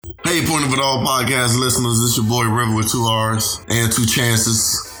Hey, Point of It All podcast listeners, this your boy River with 2 R's and 2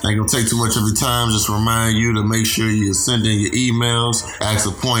 chances. Ain't gonna take too much of your time. Just remind you to make sure you send in your emails.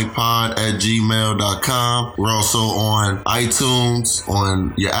 axapointpod@gmail.com. We're also on iTunes,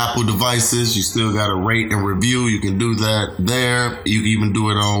 on your Apple devices. You still gotta rate and review. You can do that there. You can even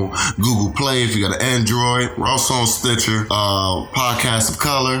do it on Google Play if you got an Android. We're also on Stitcher, Podcast of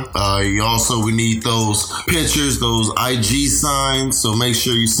Color. We need those pictures, those IG signs. So make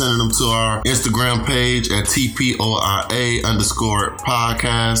sure you send them to our Instagram page at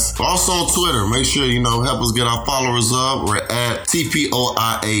TPOIA_podcast. Also on Twitter, make sure, help us get our followers up. We're at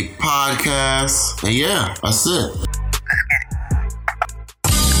TPOIA Podcast. And yeah, that's it.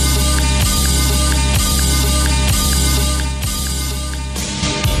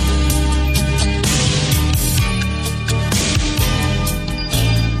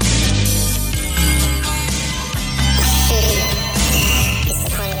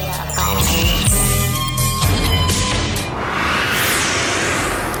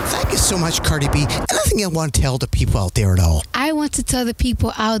 So much, Cardi B. Anything I want to tell the people out there at all? I want to tell the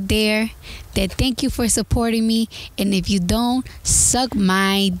people out there that thank you for supporting me, and if you don't, suck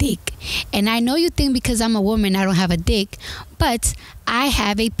my dick. And I know you think because I'm a woman I don't have a dick, but I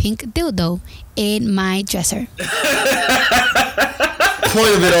have a pink dildo in my dresser. Point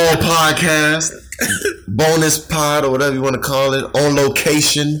of It All podcast, bonus pod or whatever you want to call it, on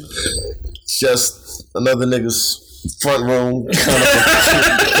location. It's just another nigga's front room kind of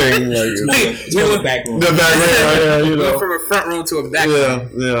thing. The back room. The back room, Go from a front room to a back room.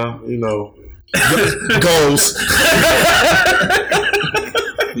 Goals.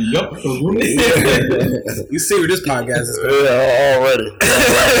 Yup. You see where this podcast is going. Yeah, already.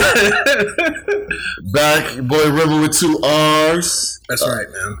 Back, boy River with 2 R's. That's right,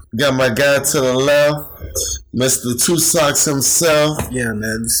 man. Got my guy to the left, Mr. Two Socks himself. Yeah,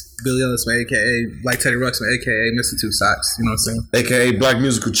 man. This Billy Ellis, a.k.a. Like Teddy Ruxpin, a.k.a. Mr. Two Socks. You know what I'm saying? A.k.a. Black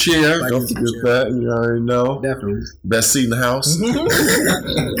Musical Chair. Don't forget that. You already know. Definitely. Best seat in the house.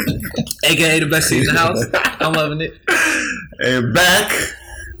 A.k.a. the best seat in the house. I'm loving it. And back.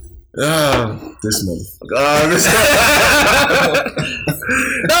 This motherfucker.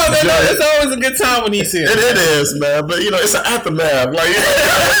 No, it's always a good time when he's here. It is, man. But, it's an aftermath. Like,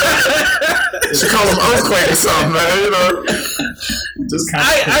 should call him earthquake or something, man.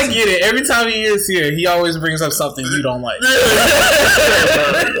 I get it. Every time he is here, he always brings up something you don't like.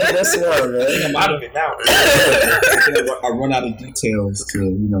 That's why, man. I'm out of it now. I run out of details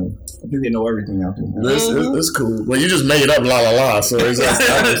to, I think they know everything out there. It's cool. Well, you just made up la la la, so it's just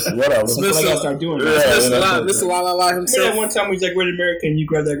whatever. So I feel like I start doing that. Mr. La La La himself. Yeah, one time we was like, Great America, and you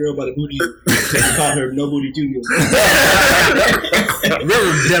grabbed that girl by the booty. You called her No Booty Junior.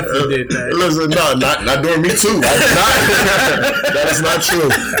 River definitely did that. Listen, no, not doing me too. That is not true.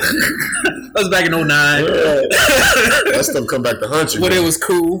 That was back in 09. That stuff come back to hunt you. When it was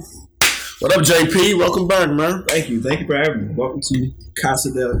cool. What up, JP? Welcome back, man. Thank you for having me. Welcome to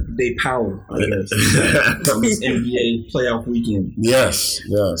Casa de Power, I guess. This NBA playoff weekend. Yes.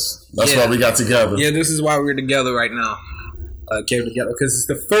 That's why we got together. Yeah, this is why we're together right now. Came together because it's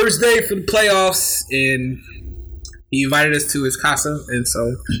the first day for the playoffs, and he invited us to his casa, and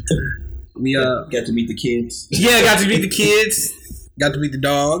so we got to meet the kids. Yeah, got to meet the kids. Got to meet the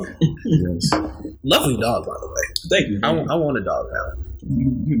dog. Yes. Lovely dog, by the way. Thank you. I want a dog now.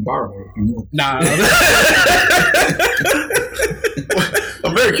 You can borrow it if you want. Nah.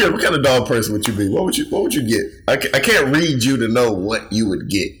 I'm very curious. What kind of dog person would you be? What would you get? I can't read you to know what you would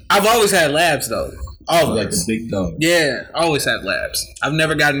get. I've always had labs though. Oh, like the big dog. Yeah, I always had labs. I've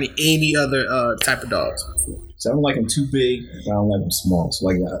never gotten any other type of dogs before. So I don't like them too big. I don't like them small. So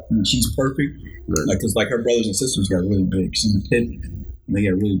she's perfect. Right. Because her brothers and sisters got really big. She's a pit. And they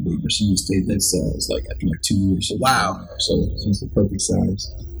got really big, but she just stayed that size after 2 years. Wow. So she's the perfect size.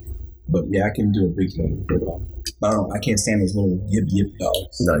 But yeah, I can do a big dog. But I can't stand those little yip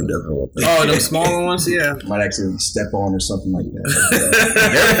dogs. No, you definitely won't. Oh, those smaller ones, yeah. Might actually step on or something like that.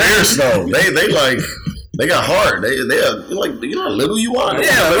 They're fierce though. They got heart. They are like how little you are.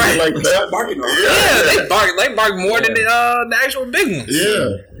 Yeah, right. Like that. They bark more than the actual big ones.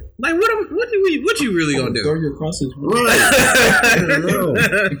 Yeah. Like what you really gonna do? Throw you across his room. Right. I don't know.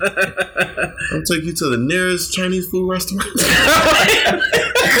 I'll take you to the nearest Chinese food restaurant.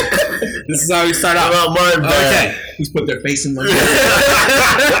 This is how we start out. Okay. He's put their face in my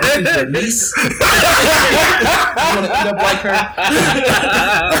their niece. You want to eat up like her?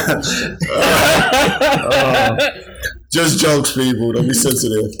 Just jokes, people. Don't be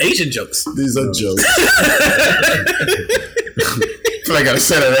sensitive. Asian jokes. These are jokes. I feel like I gotta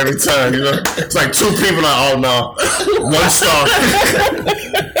say that every time, It's like 2 people like, oh no, 1 star.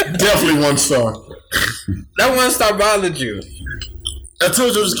 Definitely 1 star. That 1 star bothered you. I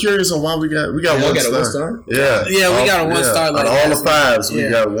told you I was curious on why we got 1 star. Got a 1 star? Yeah. Yeah, we got a 1 star. Like out of all the that. 5s, we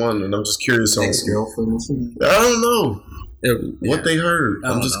got 1, and I'm just curious on. Ex-girlfriend. I don't know what they heard. I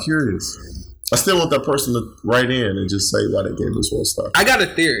don't I'm just know. curious. I still want that person to write in and just say why they gave us 1 star. I got a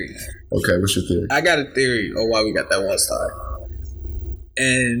theory. Okay, what's your theory? I got a theory of why we got that 1 star.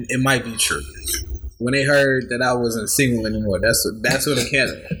 And it might be true. When they heard that I wasn't single anymore, that's what it came.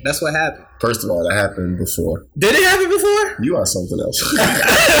 That's what happened. First of all, that happened before. Did it happen before? You are something else.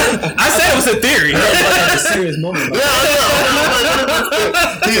 I said it was a theory. Like a serious moment. Like,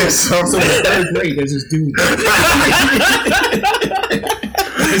 He is something. third grade, there's this dude.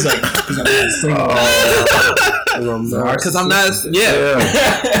 He's like Because I'm not. Yeah.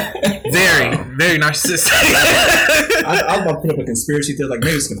 Very narcissistic. I was about to put up a conspiracy theory, like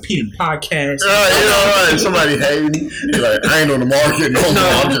maybe it's a competing podcast. Right. Somebody hating. You're like, I ain't on the market no more.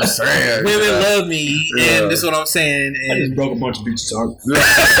 I'm just saying. Women love me, and this is what I'm saying. I just And broke a bunch of bitches' hearts.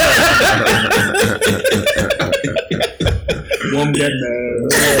 One dead man.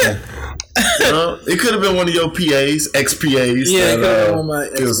 It could have been one of your PAs, ex-PAs. yeah, that feel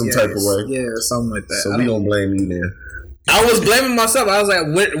feel some type of way. Yeah, something like that. So we gonna blame you then. I was blaming myself. I was like,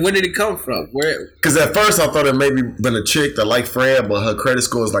 where did it come from? Where? Because at first I thought it maybe been a chick that liked Fred, but her credit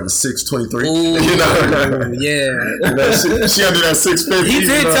score is like a 623. Ooh, You know? yeah. You know, she under that 650. He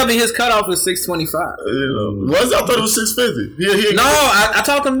did you know? tell me his cutoff was 625. You know, was I thought it was 650. Yeah. No, I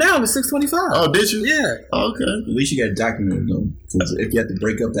talked him down to 625. Oh, did you? Yeah. Oh, okay. At least you got it documented, though. 'Cause if you have to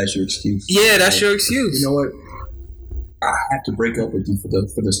break up, that's your excuse. Yeah, that's your excuse. You know what? I have to break up with you for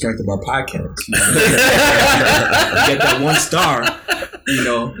the strength of our podcast. You know? Get that 1 star, you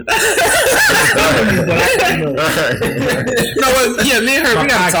know. No, well, yeah, me and her, My we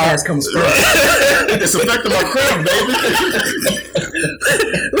gotta talk. podcast comes first. It's affecting my credit, baby.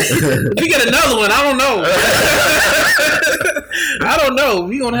 We get another one. I don't know. I don't know.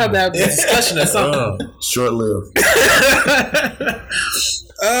 We gonna have that discussion or something. Short lived.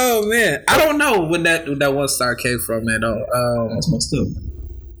 Oh man, I don't know when that 1 star came from, man. That's messed up.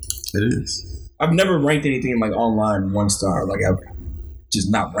 It is. I've never ranked anything like online 1 star. Like I've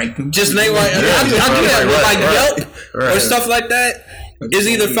just not ranked them. Just name like I do that with like Yelp or stuff like that. It's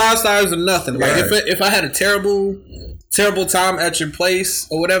either 5 stars or nothing. Like if I had a terrible time at your place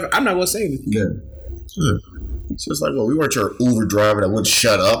or whatever, I'm not gonna say anything. Yeah. It's just like, well, we weren't your Uber driver that wouldn't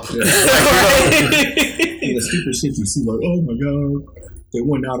shut up. Yeah, the stupid shit you see, like, oh my god, they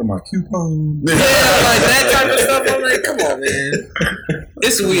went out of my coupon. Yeah, like that type of stuff. I'm like, come on, man.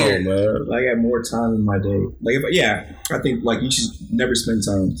 It's weird. Man. Like, I got more time in my day. Like, I think like you should never spend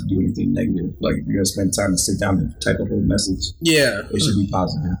time to do anything negative. Like, if you're gonna spend time to sit down and type up a message, Yeah. it should be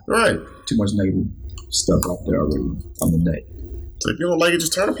positive. Right. Too much negative stuff out there already on the net. If you don't like it,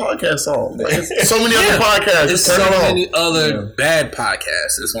 just turn the podcast on. Like, it's so many other podcasts. There's Just turn so it on. many other bad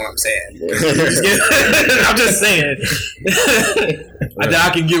podcasts, is what I'm saying. I'm just saying.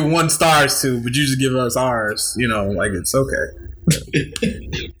 I can give 1 stars to, but you just give us ours. You know, like it's okay.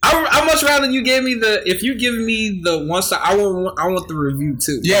 I much rather you gave me if you give me the 1 star, I want the review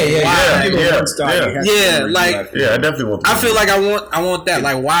too. Yeah. Yeah. Like Yeah, I definitely want I feel like I want that.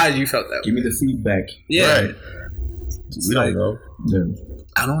 Like, why you felt that way? Give me the feedback. Yeah. Right. We don't know. Yeah.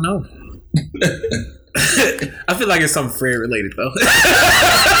 I don't know. I feel like it's something Fred related though.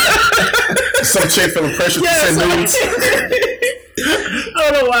 Some chick feeling pressure to send nudes. I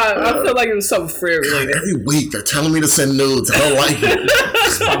don't know why. I feel like it was something Fred related. Every week they're telling me to send nudes. I don't like it.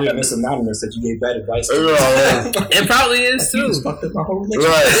 It's probably a Miss Anonymous that you gave bad advice to. It probably is You too. just fucked up my whole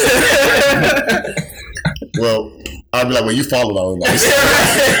relationship. Right. Well, I'll be like, well, you followed all of us.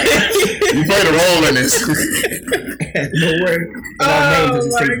 You played a role in this. Nowhere in our name does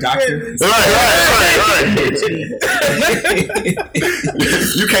it say doctor. Right.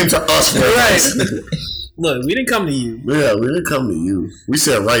 You came to us for advice. Look, we didn't come to you. Yeah, we didn't come to you. We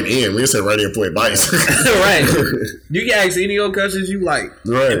said right in. We didn't say right in for advice. Right. You can ask any old questions you like.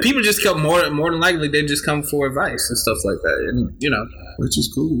 Right. And people just come more than likely they just come for advice and stuff like that. And you know, Which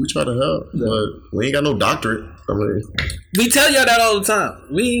is cool. We try to help, but we ain't got no doctorate. I mean, we tell y'all that all the time.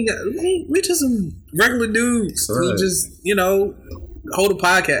 We just some regular dudes. Right. We just, you know, hold a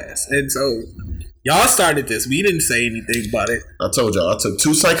podcast. And so y'all started this. We didn't say anything about it. I told y'all I took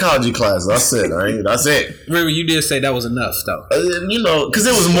 2 psychology classes. That's it. That's it. Remember, you did say that was enough, though. You know, because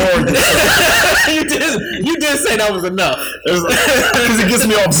it was more. you did say that was enough. Because it gets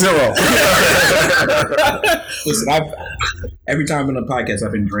me off 0. Listen, Every time in a podcast,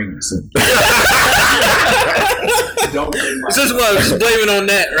 I've been drinking. So. Just blame it on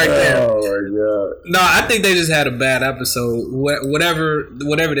that right there. Oh my god! No, I think they just had a bad episode. Whatever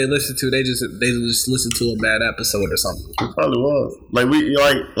they listened to, they just listened to a bad episode or something. It probably was. Like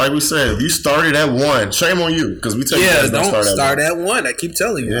we said, if you started at 1, shame on you because we tell you don't start at 1. I keep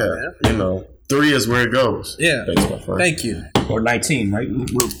telling you, man. You know, 3 is where it goes. Yeah, thanks, my friend. Thank you. Or 19, right?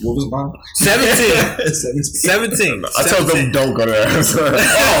 What was mine? 17. I told them don't go there. Oh,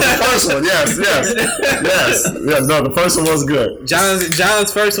 the first one, yes. No, the first one was good.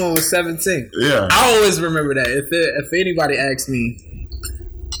 John's first one was 17. Yeah, I always remember that. If anybody asks me,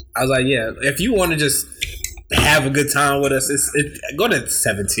 I was like, yeah. If you want to just have a good time with us, go to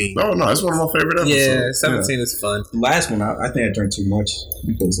 17. No, it's one of my favorite episodes. Yeah, 17 is fun. The last one, I think I drank too much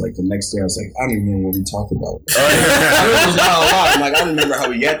because like the next day I was like, I don't even know what we talked about. Oh, yeah. It was not a lot. I'm like, I don't remember how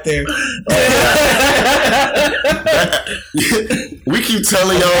we got there. We keep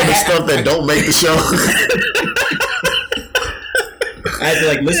telling y'all the stuff that don't make the show. I had to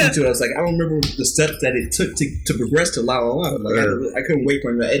like listen to it. I was like, I don't remember the steps that it took to progress to La La La. Like, I couldn't wait for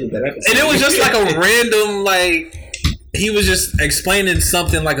him to edit that episode. And it was just like a random, like, he was just explaining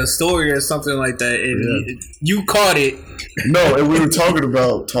something like a story or something like that, and you caught it. No, and we were talking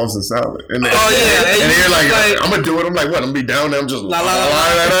about tossing salad. And then, and you're like, I'm gonna do it. I'm like, what? I'm gonna be down there. I'm just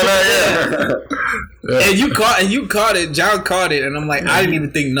yeah. And you caught it. John caught it, and I'm like, I didn't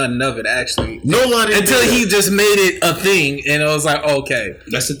even think nothing of it actually. Nobody until he just made it a thing, and I was like, okay.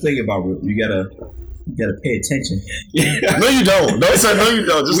 That's the thing about it. You gotta pay attention. No, you don't. Don't say no, you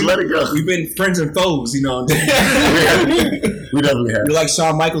don't. Just let it go. We've been friends and foes, you know. We definitely have. You're like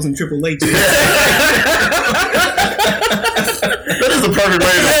Shawn Michaels and Triple H. That is the perfect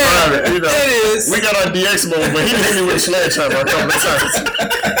way to describe it. You know, it is. We got our DX mode, but he hit me with a sledgehammer a couple of times.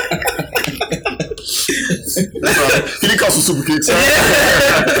 He didn't call some super kicks.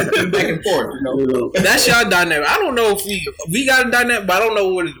 Back and forth, you know. That's y'all dynamic. I don't know if we got a dynamic, but I don't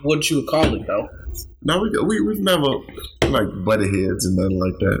know what you would call it though. No, we've never like butted heads and nothing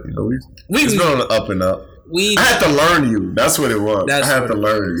like that. You know, it's been on the up and up. I had to learn you. That's what it was. I had to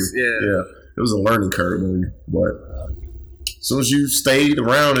learn you. Yeah. It was a learning curve on you, but as soon as you stayed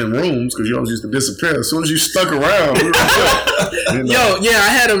around in rooms, because you always used to disappear, as soon as you stuck around, we were good, you know? I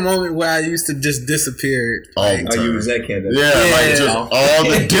had a moment where I used to just disappear. All the time. You was that kid. Like just all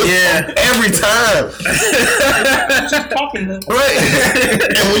the dip every time. Just talking. Right.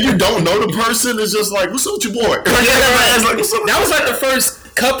 And when you don't know the person, it's just like, what's up with your boy? That was like the first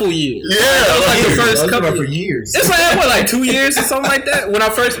couple years. Yeah. That was like the first couple for years. It's like 2 years or something like that when I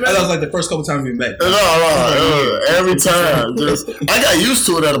first met. That was like the first couple times we met. No, every time. Just I got used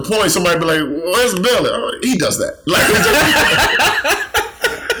to it at a point. Somebody be like, "Where's Billy?" Oh, he does that. Like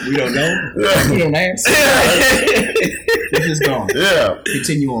we don't know. We don't ask. It's just gone. Yeah.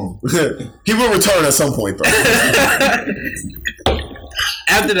 Continue on. He will return at some point, though.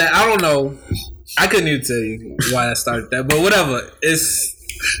 After that, I don't know. I couldn't even tell you why I started that, but whatever. It's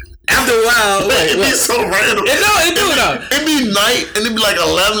after a while. It'd be so random. It do though. It'd be night and it'd be like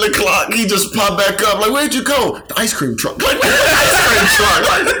 11 o'clock. He just pop back up. Like, where'd you go? The ice cream truck. Like, where's the ice cream truck?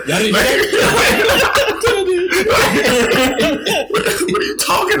 What are you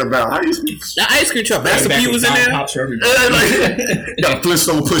talking about? How you? The ice cream truck. Master P was in there. Got a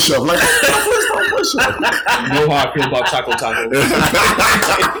Flintstone push up. Like, Flintstone push up. No hard cream pop chocolate taco.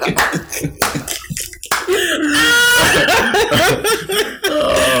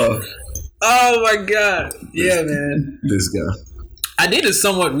 Oh my god. Yeah, man. This guy. I did it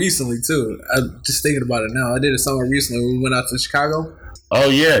somewhat recently too. I'm just thinking about it now. I did it somewhat recently when we went out to Chicago. Oh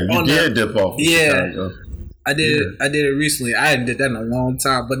yeah, you did dip off. Chicago. I did it recently. I hadn't did that in a long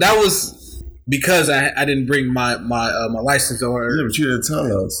time. But that was because I didn't bring my license or. Yeah, but you didn't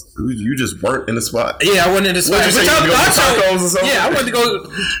tell us. You just weren't in the spot. Yeah, I went in the spot. What did you say? You go to tacos or something? Yeah,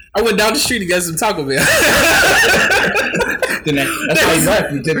 I went down the street to get some Taco Bell. That's how you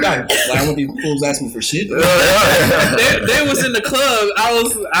left. You did that. Like, I want these fools asking for shit. They was in the club. I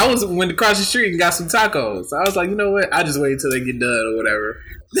was went across the street and got some tacos. I was like, you know what? I just wait until they get done or whatever.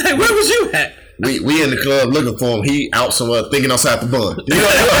 Hey, where was you at? We in the club looking for him. He out somewhere thinking outside the bun. You know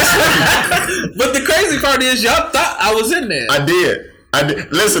But the crazy part is, y'all thought I was in there. I did.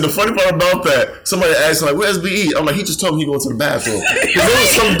 Listen, the funny part about that, somebody asked like, "Where's BE?" I'm like, he just told me he going to the bathroom. Because there was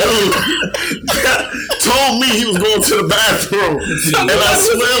some dude that told me he was going to the bathroom, and I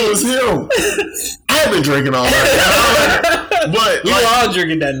swear it was him. I had been drinking all night, but you were all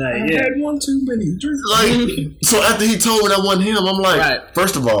drinking that night. I had one too many drinks. Like, so after he told me that wasn't him, I'm like,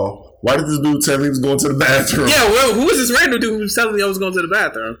 first of all, why did this dude tell me he was going to the bathroom? Yeah, well, who was this random dude who was telling me I was going to the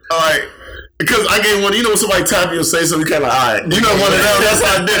bathroom? All right. Because I gave one, you know, when somebody tap you and say something, you kind of like, all right. You know, one of them, that's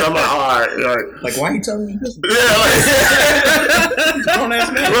what I did. I'm like, all right. Like, why are you telling me this? Yeah, like, Grown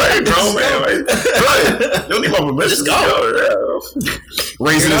ass man. right, grown man. Like, right. You don't need my permission. Just go. Yeah.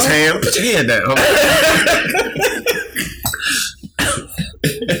 Raising his hand. Put your hand down.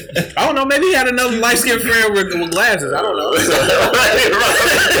 I don't know. Maybe he had another light skinned friend with glasses. I don't know. right.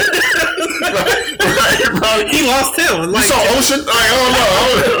 He lost him. You saw Ocean? Like, I don't know.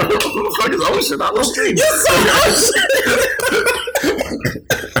 Who the fuck is Ocean? I was streaming. You saw Ocean.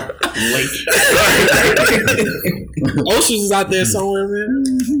 Ocean's is out there somewhere, man.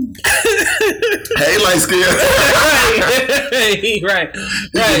 Hey, light skin. Right.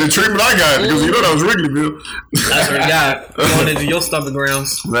 The treatment I got because you know that was Wrigleyville. That's what you got. Going into your stomach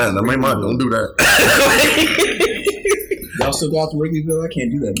grounds. Man, that ain't mine. Don't do that. Y'all still go out to Wrigleyville? I can't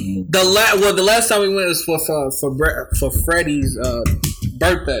do that anymore. The last time we went was for Freddie's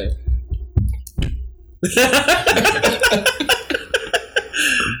birthday.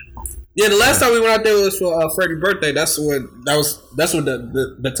 Yeah, the last time we went out there was for Freddie's birthday. That's what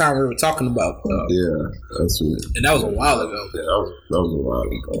the time we were talking about. Yeah, that's it. And that was a while ago. Yeah, that was a while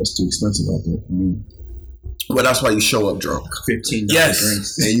ago. It's too expensive out there for me. But that's why you show up drunk. $15 Yes.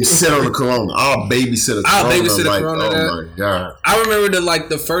 drinks. And you sit on the Corona. I'll babysit a Corona. I'll babysit a like, Corona. Oh my God. I remember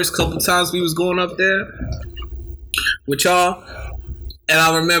the first couple times we was going up there with y'all, and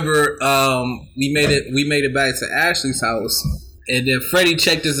I remember we made it back to Ashley's house, and then Freddie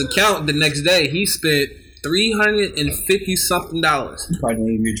checked his account the next day. He spent $350 something. Probably didn't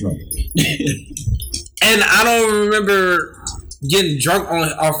even get drunk. And I don't remember getting drunk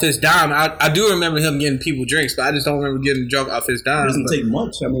off his dime. I do remember him getting people drinks, but I just don't remember getting drunk off his dime. It doesn't take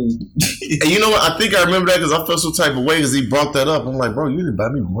much. I mean, And you know what? I think I remember that because I felt some type of way because he brought that up. I'm like, bro, you didn't buy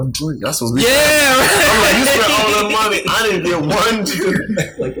me one drink. That's supposed to be. Yeah, I'm like, you spent all that money. I didn't get one drink.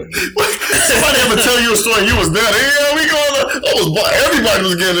 Somebody ever tell you a story? You was there. Yeah, we going. Everybody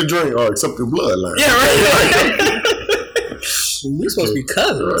was getting a drink, except the bloodline. Yeah, right. We supposed to be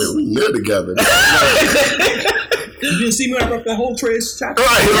cousins. Right, we live together. you didn't see me when I brought that whole tray of chocolate.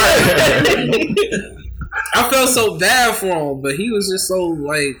 Right. I felt so bad for him, but he was just so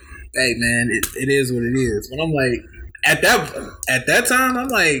like, hey man, it is what it is. But I'm like, at that time, I'm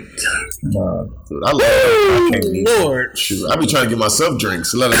like, I love it. Lord, Shoot, I be trying to get myself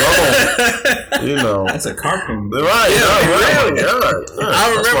drinks, let alone, you know. That's a car payment. Right, Yeah, right. I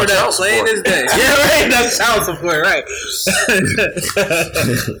remember that plain as day. Yeah, right. That's child support, right?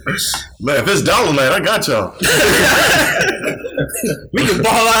 Man, if it's Dollar Land, I got y'all. We can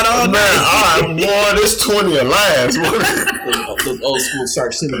ball out all Man, night. boy, this 20 will last. Those old school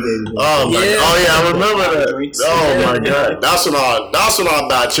Sark City days. Oh my! Yeah. Oh yeah, I remember that. Oh my God, that's when I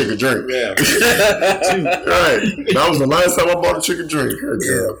buy a chicken drink. Yeah. Right. That was the last time I bought a chicken drink.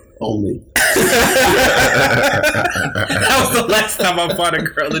 Yeah. On me. That was the last time I bought a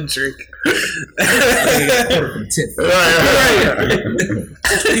girl a drink. Tip. Right.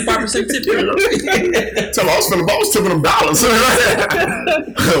 25% tip. Tell me, I was tipping them dollars.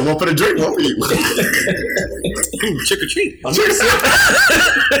 One for the drink, one for you. Trick or treat.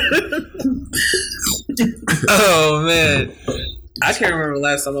 Oh man, I can't remember the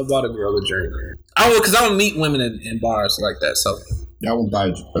last time I bought a girl a drink. Because I don't meet women in bars like that. So I wouldn't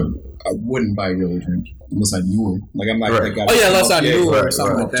buy a girl a drink unless I knew her. Like I'm not that guy. Oh yeah, unless I knew her or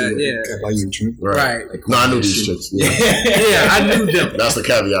something right. like that. Yeah. Can I buy you a drink? Right. Like, No, I knew these chicks. Yeah. Yeah, I knew them. That's the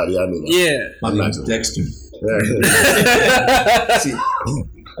caveat. Yeah, I knew that. Yeah. My name's Dexter. See, I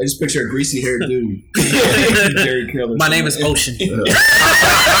just picture a greasy haired dude. Jerry Curler. My name is Ocean.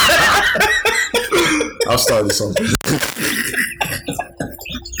 I'll start with something.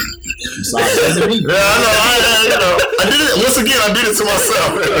 I'm sorry. It doesn't mean Yeah, I know. I did it once again. I did it to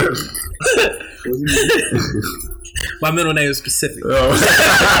myself. My middle name is Pacific.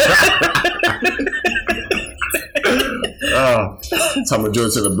 Time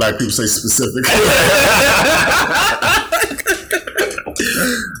majority of the black people say specific.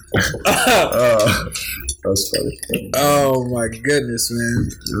 That's funny. Oh my goodness, man.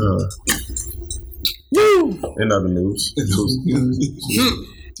 Woo! In other news.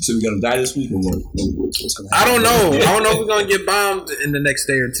 So we gonna die this week or what? What's gonna I happen? don't know. I don't know if we're gonna get bombed in the next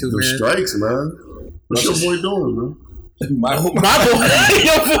day or two, The man. strikes, man. What's your boy doing, man? My My boy,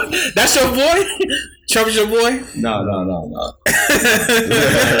 your boy. That's your boy. Trump is your boy? No.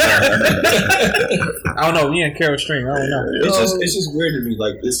 I don't know. Me and Carol String. I don't know. It's just weird to me.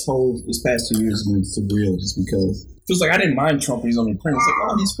 Like this past 2 years has been surreal, just because it feels like I didn't mind Trump when he's on the print. It's like,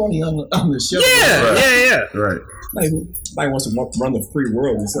 oh, he's funny on the show. Yeah. Right. Like, somebody wants to run the free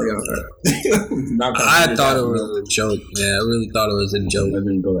world. It's like, I thought it was a joke. Yeah, I really thought it was a joke. I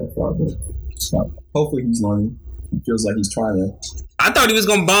didn't go that far, but hopefully he's learning. It feels like he's trying to. I thought he was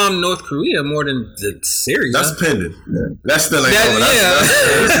gonna bomb North Korea more than the Syria. That's pending. Yeah. That's still ain't over.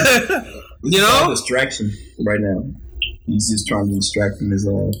 You know, distraction right now. He's just trying to distract from his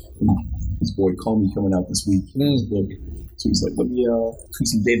boy Comey coming out this week. His book. So he's like, let me do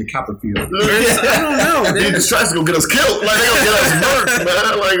some David Copperfield. I don't know. These distractions gonna get us killed. Like they gonna get us murked,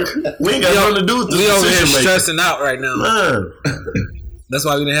 man. Like we ain't got nothing to do with this. We over here decision stressing out right now. Man. That's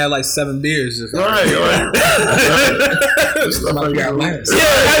why we done had like 7 beers. Just Right. This might be our last.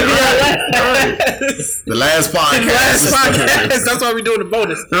 The last podcast. That's why we doing the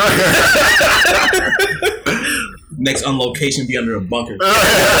bonus. Next unlocation be under a bunker.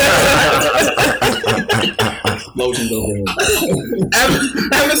 Lotions over him.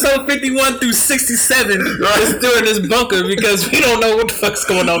 Episode 51 through 67 is during this bunker because we don't know what the fuck's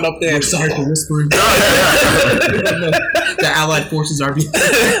going on up there. We're sorry for whispering. The Allied forces are.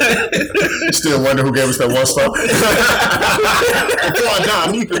 Still wonder who gave us that 1 star. Before I die,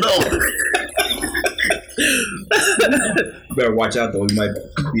 I need to know. Better watch out though. It might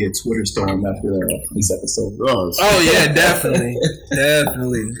be a Twitter storm after this episode. Oh yeah, definitely.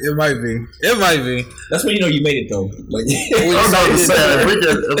 It might be. That's when you know you made it though. Like, I was about to say,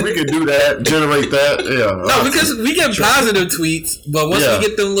 if we could do that, generate that, yeah. No, because we get positive tweets, but once we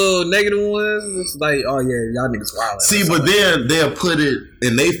get them little negative ones, it's like, oh yeah, y'all niggas wild. See, but then they'll put it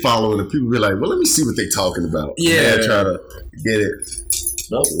and they follow it, and people be like, well, let me see what they talking about. Yeah, they'll try to get it.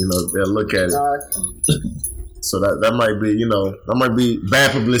 Nope. You know, they'll look at it. So that might be, that might be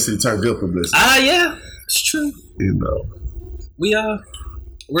bad publicity turn good publicity. Yeah, it's true. You know, we're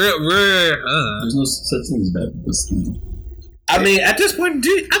there's no such thing as bad publicity. I mean, at this point, is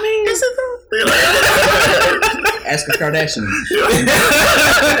it though? Ask a Kardashian.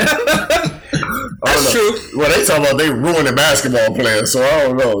 That's true. Well, they talk about they ruining basketball players, so I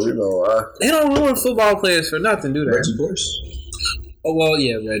don't know. They don't ruin football players for nothing, do they? Reggie Bush. Oh well,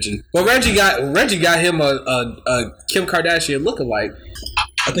 yeah, Reggie. Well, Reggie got him a Kim Kardashian lookalike.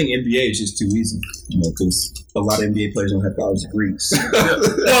 I think NBA is just too easy, because a lot of NBA players don't have college degrees.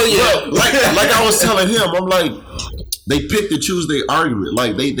 Oh yeah, like I was telling him, I'm like, they picked and choose their argument.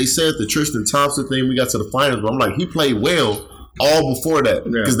 Like they said the Tristan Thompson thing, we got to the finals, but I'm like, he played well all before that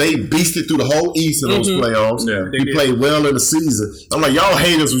because they beasted through the whole East in those playoffs. Yeah, he played well in the season. I'm like, y'all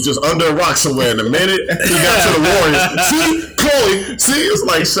haters was just under a rock somewhere. In a minute, he got to the Warriors. See, Chloe, it's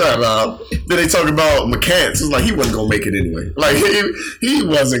like, shut up. Then they talk about McCants. It's like, he wasn't going to make it anyway. Like, he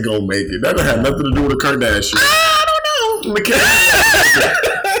wasn't going to make it. That had nothing to do with the Kardashians. I don't know.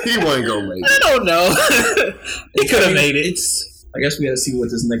 McCants, he wasn't going to make it. I don't know. He could have made it. I guess we got to see what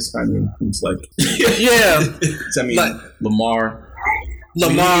this next final looks like. Yeah. I mean, Lamar.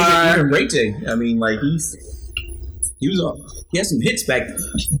 Even Ray J. I mean, like, he had some hits back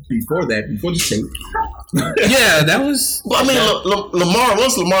before the tape. Yeah, that was. Well, I mean, Lamar.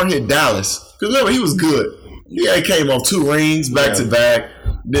 Once Lamar hit Dallas, because remember he was good. He came off 2 rings back to back.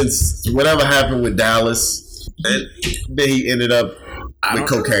 Then whatever happened with Dallas, and then he ended up with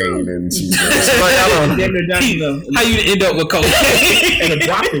cocaine and shit. How you end up with cocaine and a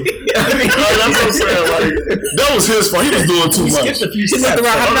dropping? That's what I'm saying. Like, that was his fault. He was doing too much. Skipped a few steps. How did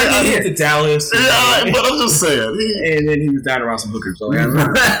I get to Dallas? Yeah, but I'm just saying. And then he was down around some hookers. So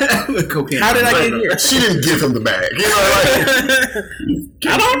with cocaine. How did I get here? She didn't give him the bag.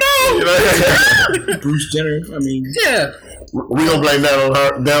 I don't know. Bruce Jenner. I mean, yeah. We gonna blame that on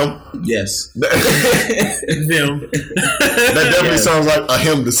her? Them? Yes. Them. That definitely sounds like a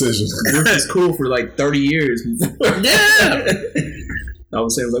him decision. Bruce was cool for like 30 years. Yeah. I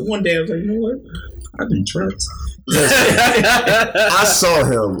was saying, like, one day I was like, you know what? I've been trapped. I saw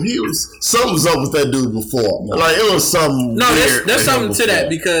him. Something was up with that dude before. Like, it was something. No, weird there's something to that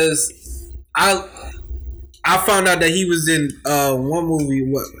before. because I found out that he was in one movie.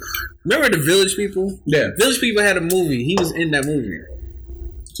 What? Remember the Village People? Yeah. Village People had a movie. He was in that movie.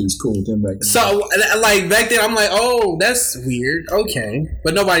 So he's cool with them back then. So, like, back then, I'm like, oh, that's weird. Okay.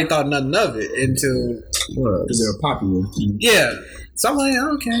 But nobody thought nothing of it until... Because they were popular. Yeah. So I'm like,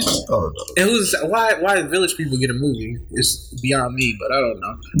 okay. Oh, no. And why Village People get a movie? It's beyond me, but I don't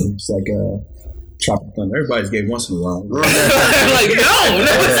know. It's like Tropic Thunder. Everybody's gay once in a while. Like, no,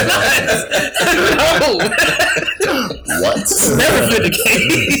 it's not. No. What? Never been the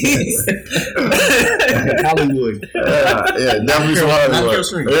case. Hollywood. Yeah, definitely from Hollywood.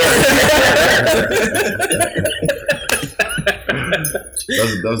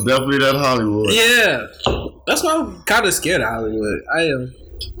 That's definitely that Hollywood. Yeah, that's why I'm kind of scared of Hollywood. I am.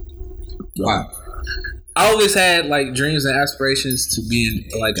 Wow. I always had like dreams and aspirations to be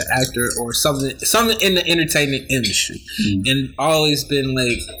like an actor or something in the entertainment industry, and always been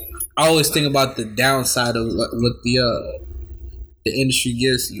like, I always think about the downside of what the industry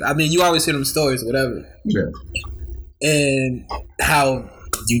gives you. I mean, you always hear them stories, whatever, and how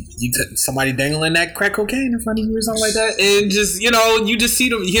you somebody dangling that crack cocaine in front of you or something like that, and just you just see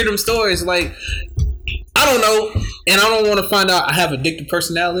them, you hear them stories like. I don't know, and I don't want to find out I have addictive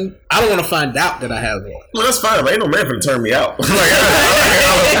personality. I don't want to find out that I have one. Well, that's fine. Ain't no man finna turn me out. I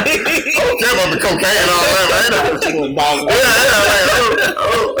don't care about the cocaine and all that.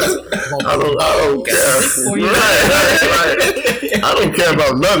 I don't care. Right. I don't care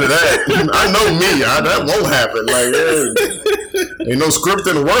about none of that. I know me. That won't happen. Like, ain't no script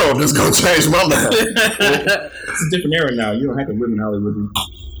in the world that's gonna change my life. It's a different era now. You don't have to live in Hollywood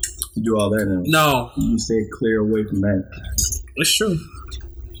to do all that now. No. You stay clear away from that. It's true.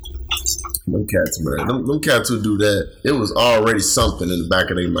 Them cats, man. Them cats who do that, it was already something in the back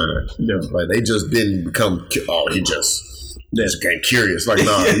of their mind. Yeah. Like, they just didn't become, he just became curious. Like,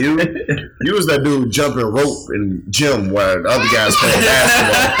 nah, you was that dude jumping rope in gym while the other guys playing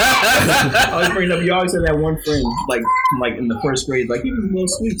basketball. I was bringing up, you always had that one friend, like in the first grade, like, he was a little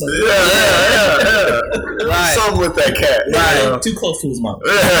sweet. Like, Yeah. Right. Something with that cat. Right. Too close to his mom.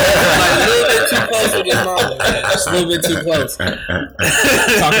 Like a little bit too close with his mom. Just a little bit too close.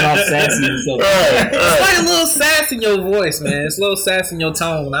 Talking all sassy and stuff. Right. It's like a little sass in your voice, man. It's a little sass in your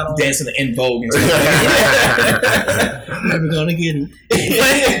tone. I don't dancing to In Vogue and stuff. Never gonna get it.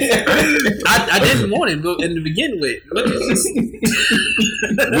 I didn't want it in the begin with. Look at this.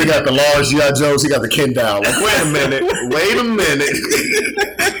 We got the large G.I. Joes. He got the Ken Dow. Like, wait a minute.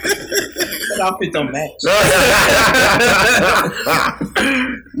 That outfit don't match.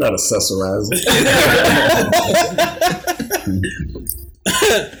 Not accessorizing.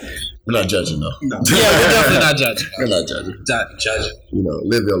 We're not judging, though. No. Yeah, we're definitely not judging. We're not judging. Not judging.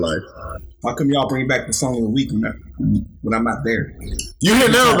 Live your life. How come y'all bring back the song of the week when I'm not there? You here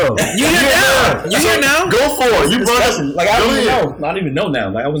now, though. You here now? Go for it. You brought us. Like, I don't even know. I don't even know now.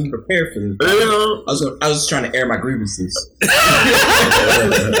 Like, I wasn't prepared for this. I was just trying to air my grievances.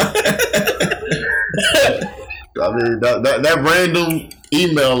 I mean, that random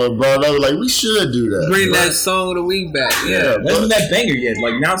emailer brought up, like, we should do that. Bring that song of the week back. Yeah. Wasn't that banger yet?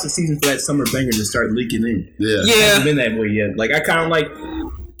 Like, now it's the season for that summer banger to start leaking in. Yeah. It hasn't been that way yet. Like, I kind of like,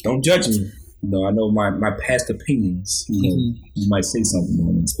 don't judge me. I know my past opinions. You might say something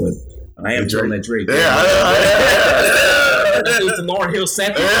on this, but I am Drake. That Drake. Yeah, it was the Lauryn Hill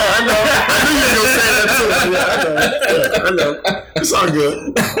sample. Yeah, I know. I knew you were gonna say that too. I know. It's all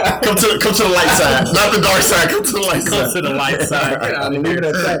good. Come to the light side, not the dark side. Come to the light side. Come to the light side. Leave it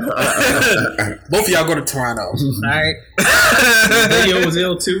at that. Both of y'all go to Toronto. All right. The video was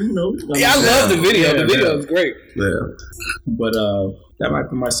ill too. Yeah, I love the video. The video is great. Yeah. But that might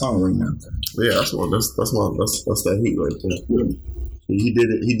be my song right now. Yeah, that's one. That's that heat right there. Yeah.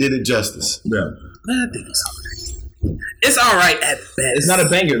 He did it justice. Yeah. I think it's all right at best. It's not a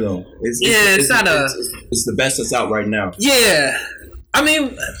banger though. It's the best that's out right now. Yeah. I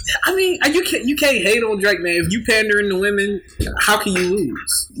mean, you can't hate on Drake, man. If you pandering to women, how can you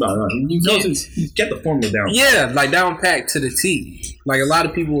lose? No, he's got the formula down. Yeah, like down packed to the T. Like a lot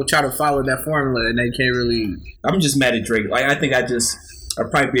of people will try to follow that formula and they can't really. I'm just mad at Drake. Like I think I'd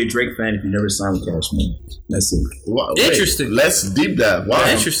probably be a Drake fan if you never signed with Cash Money. That's it. Interesting. Let's deep dive. Why?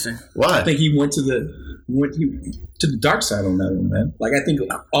 Interesting. Why? I think he went to the dark side on that one, man. Like I think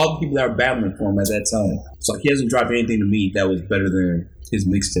all the people that were battling for him at that time. So he hasn't dropped anything to me that was better than his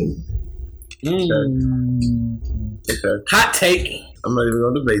mixtape. Okay. Hot take. I'm not even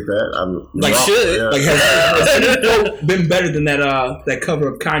gonna debate that. Has any quote been better than that cover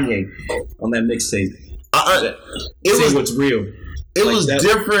of Kanye on that mixtape? It was what's real. It was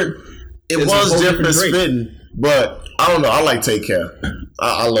different. It was different spitting, but I don't know. I like Take Care.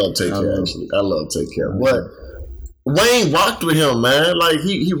 I love Take Care. Actually, I love Take Care. But Wayne rocked with him, man. Like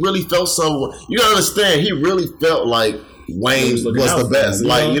he really felt something. You gotta understand. He really felt like Wayne was the best.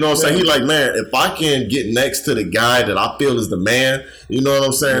 Like, you know what I'm saying? He like, man, if I can get next to the guy that I feel is the man, you know what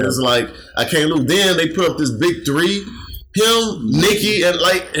I'm saying? It's like I can't lose. Then they put up this big three. Him, Nicki, and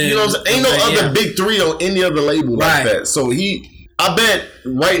you know what I'm saying? Ain't no other big three on any other label like that. So I bet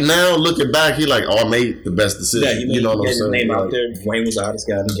right now, looking back, he like, I made the best decision. Yeah, you know what I'm saying? His name out there. Wayne was the hottest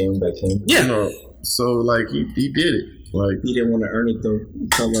guy in the game back then. Yeah. So like he did it. Like he didn't want to earn it though.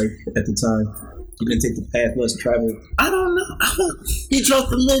 It felt like at the time. He didn't take the path less traveled. I don't know. he dropped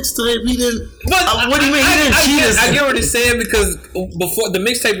the mixtape. He didn't. But what do you mean? He didn't cheat us? I get what he's saying because before the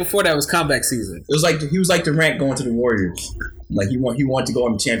mixtape before that was comeback season. It was like he was like Durant going to the Warriors. Like he wanted to go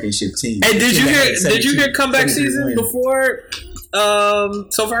on the championship team. And did you hear comeback season before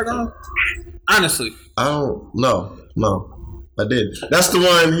So Far Gone? Honestly, I don't know. No, I did. That's the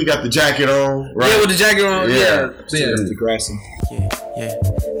one he got the jacket on, right? Yeah, with the jacket on. Yeah. The grassy. Yeah.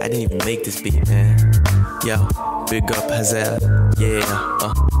 I didn't even make this beat, man. Yo, big up Hazel. Yeah.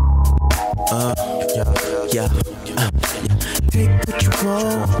 Yeah. Take what you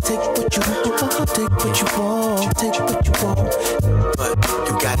want, take what you want, take what you want, take what you want. But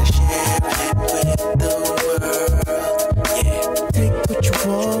you gotta share it with the world. Yeah. Take what you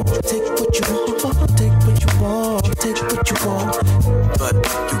want, take what you want, take what you want, take what you want. But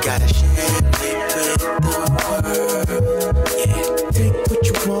you gotta share it with the world. Yeah. Take what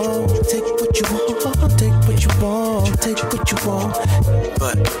you want, take what you want, take what you want, take what you want.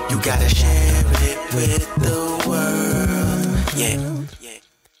 But you gotta share it with the world. Yeah.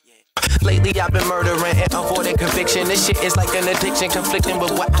 Lately I've been murdering and avoiding conviction. This shit is like an addiction, conflicting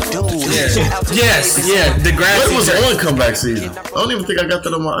with what I do. Yeah. The grass. What was on comeback season? I don't even think I got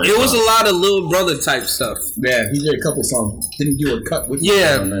that on my. It was a lot of Little Brother type stuff. Yeah, he did a couple songs. Didn't do a cut with.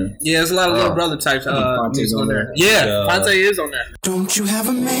 There's a lot of Little Brother type. Fonte's on there. Yeah, Fonte is on there. Don't you have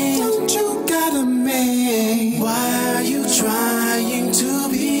a man? Don't you got a man? Why are you trying to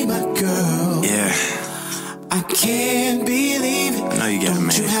be my girl? Yeah. I can't believe it. I know you got a man.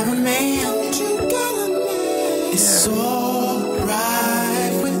 Don't you have a man? Don't you got a man? It's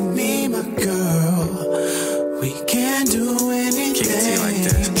alright with me, my girl. We can do anything. Kick it to you like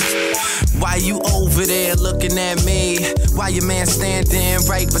this. Why you over there looking at me? Why your man standing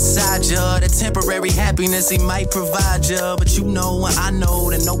right beside you? The temporary happiness he might provide you, but you know and I know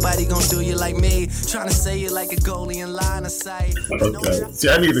that nobody gonna do you like me. Trying to say it like a goalie in line of sight. Okay. See,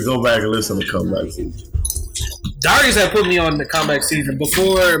 I need to go back and listen to comeback season. Darius had put me on the comeback season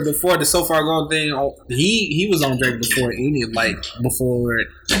before the So Far Gone thing. He was on Drake before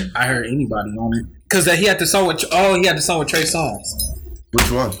I heard anybody on it because he had the song with Trey Songz. Which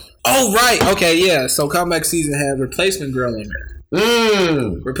one? Oh right, okay, yeah. So comeback season had Replacement Girl in there.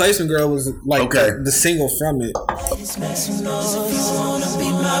 Replacement Girl was like the single from it.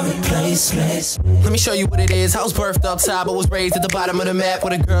 Let me show you what it is. I was birthed up top, but was raised at the bottom of the map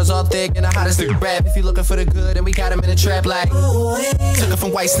where the girls all thick and the hottest to rap. If you looking for the good, and we got them in the trap like took it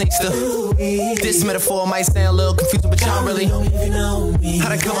from white snakes to this metaphor might sound a little confusing, but y'all really how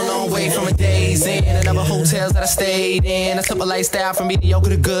to come a long way from a days in and other hotels that I stayed in. I took a lifestyle from mediocre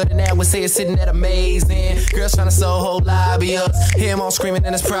to good, and that would say it's sitting at amazing. Girls trying to sell whole lobby us. Hear them all screaming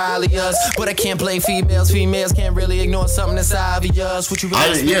and it's probably us. But I can't blame females. Females can't really ignore something that's obvious. What you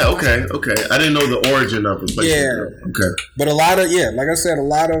really okay. I didn't know the origin of it. Yeah. Okay. But a lot of, like I said, a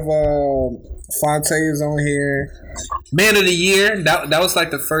lot of Fonte is on here. Man of the Year. That was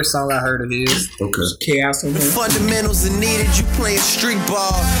like the first song I heard of his. Okay. Chaos on the fundamentals are needed. You playing street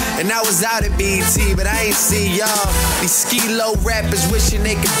ball, and I was out at BET, but I ain't see y'all. These ski low rappers wishing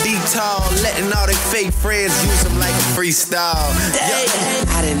they could be tall, letting all their fake friends use them like a freestyle.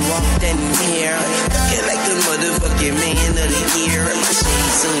 I didn't walk in here looking like the motherfucking man of the year. My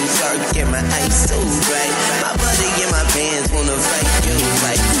shades so dark and my eyes so bright. My buddy and my fans wanna fight you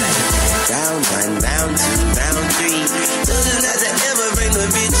like round 1, round 2, round 3. So just not to ever bring a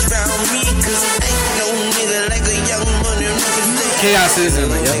bitch round me, cause ain't no nigga like a young money. Chaos is in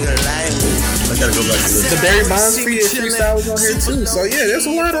it, I gotta go back to this. The Barry Bonds freestyle was on here too. So yeah, there's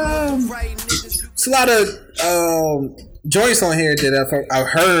a lot of joints on here that I've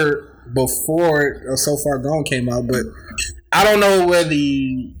heard before So Far Gone came out, but I don't know I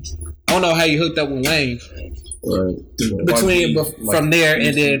don't know how you hooked up with Wayne. From there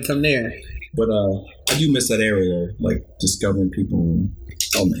and then from there. But I do miss that era though, like discovering people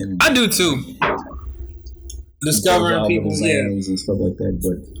on the internet. I do too. Discovering people, and stuff like that.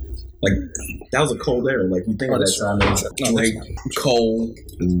 But like that was a cold era. Like you think of that time, like Cole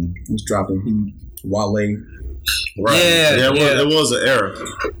was dropping Heat, Wale. Right. Yeah, it was an era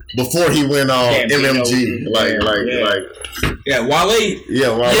before he went on MMG. Like. Yeah, Wale. Yeah,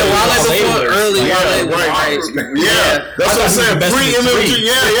 Wale. Wale before early. Yeah, right. Yeah, that's what I'm saying. Pre-MMG.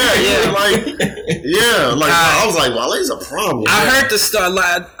 Yeah. Like I was like, Wale's a problem. I heard the story.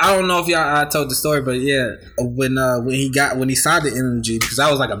 Like, I don't know if I told the story, but yeah, when he signed the MMG, because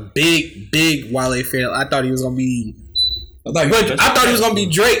I was like a big Wale fan. I thought he was gonna be. I thought he was gonna be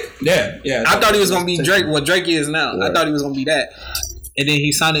Drake. Yeah. I thought he was gonna be Drake. What Drake is now. Yeah. I thought he was gonna be that. And then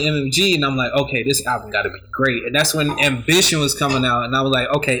he signed to MMG, and I'm like, okay, this album got to be great. And that's when Ambition was coming out, and I was like,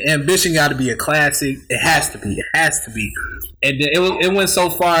 okay, Ambition got to be a classic. It has to be. It has to be. And then it went so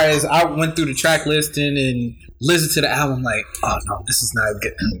far as I went through the track listing and listened to the album, like, oh no, this is not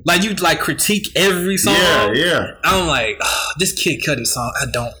good. Like you like critique every song. Yeah. I'm like, oh, this Kid Cudi song, I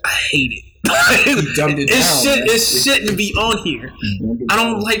hate it. It shouldn't be on here. I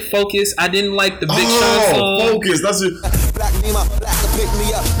don't like Focus. I didn't like the Big Sean song. Focus. That's it. Black me up, black to pick me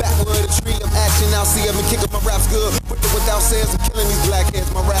up. Backward a tree of action. Now see him and kick up my raps good. With or without sales, I'm killing these black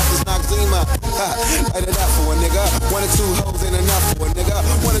heads. My rap is Noxema. Light it up for a nigga. 1 or 2 hoes ain't enough for a nigga.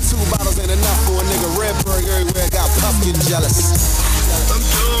 1 or 2 bottles ain't enough for a nigga. Redberg everywhere, got puff getting jealous. I'm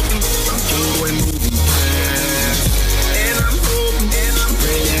doing movies, and I'm hoping, and I'm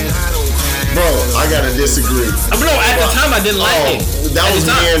praying I don't cry. Bro, I gotta disagree. At the time I didn't like it. That At was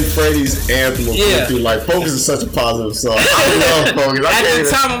the time. me and Freddie's anthem of Yeah. like Focus is such a positive song. I love Focus. At the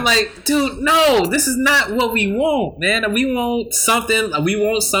time, I'm like, dude, no, this is not what we want, man. We want something like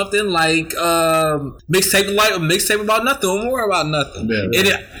mixtape about nothing or more about nothing.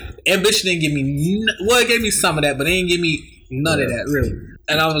 Yeah. Ambition didn't give me it gave me some of that, but it didn't give me none of that really.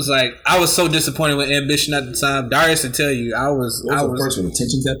 And I was like, I was so disappointed with Ambition at the time. Darius would tell you, I was the first one,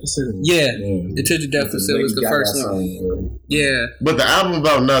 Attention Deficit. Yeah, Attention Deficit was the first one. Yeah, but the album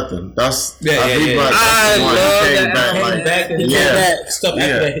about nothing. That's I love that album. Stuff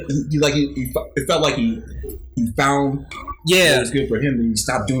after that, it felt like he found what was good for him, and he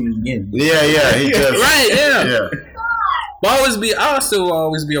stopped doing it again. Yeah, he just yeah. I'll still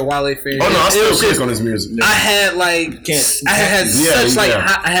always be a Wale fan. Oh no, I still click on his music. I had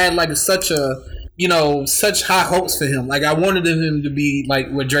such high hopes for him. Like I wanted him to be like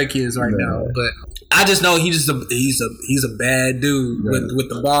what Drake is right now, but I just know he's a bad dude with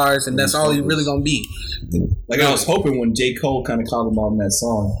the bars, and that's all he really gonna be. Like I was hoping when J. Cole kind of called him out in that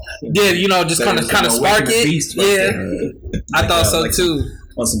song. Yeah, just kind of spark it. I thought so too.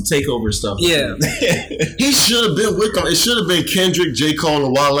 On some takeover stuff. Yeah. He should have been with them. It should have been Kendrick, J. Cole,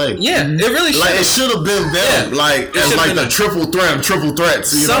 and Wale. Yeah, it really should. Like it should have been them. Yeah. Like as like the triple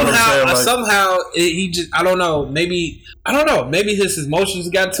threats. You know what I'm saying? Somehow he just I don't know. Maybe his emotions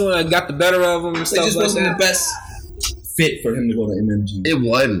got to him and got the better of him and stuff just like wasn't that. the best fit for him to go to MMG. It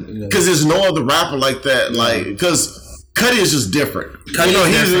wasn't because there's no other rapper like that. Like because Cudi is just different.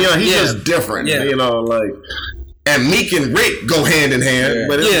 He's just different. Yeah. And Meek and Rick go hand in hand,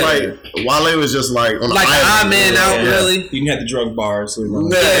 but it's like Wale was just like on the Eye Man out really. You didn't have the drug bars. So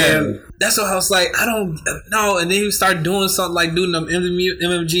That's what I was like. I don't know. And then he started doing something like doing them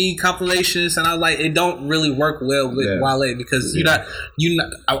MMG compilations, and I was like, it don't really work well with Wale because we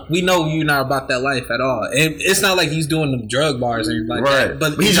know you're not about that life at all. And it's not like he's doing them drug bars or anything like that.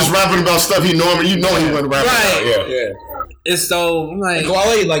 But he's just rapping about stuff he normally he wouldn't rap about. Yeah. It's so like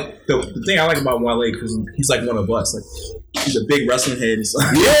Wale, like the thing I like about Wale because he's like one of us. Like he's a big wrestling head.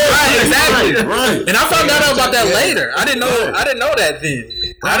 Exactly. Right. And I found out about that later. I didn't know that then.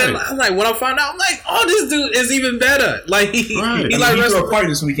 I'm like, when I found out, I'm like, oh, this dude is even better. Like he like he threw a party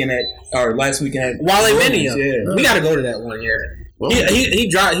last weekend at Wale Mania. Yeah. We got to go to that one year. He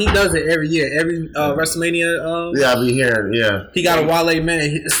does it every year. Every WrestleMania. I be hearing. Yeah. He got a Wale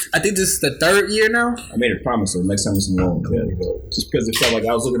Mania. I think this is the 3rd year now. I made a promise, so next time it's in New Orleans, just because it felt like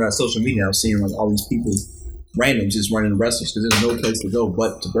I was looking at social media, I was seeing like all these people. Random just running wrestlers because there's no place to go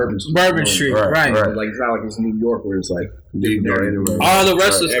but to Bourbon Street. Right. Like it's not like it's New York where it's like all the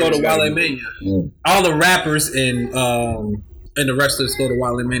wrestlers go to Wale Mania. Yeah. All the rappers and the wrestlers go to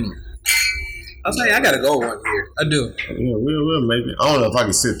Wale Mania. I was like, I gotta go one year. I do. Yeah, we'll maybe. I don't know if I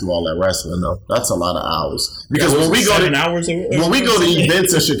can sit through all that wrestling though. That's a lot of hours. Because when we go to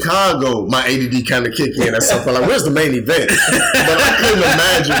events in Chicago, my ADD kind of kick in at something like, "Where's the main event?" But I couldn't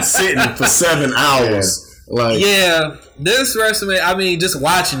imagine sitting for 7 hours. This WrestleMania, I mean, just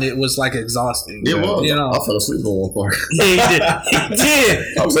watching it was like exhausting. It was. I fell asleep on one part. Yeah, he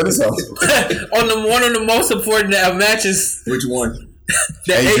did. I was at his house. on one of the most important matches. Which one?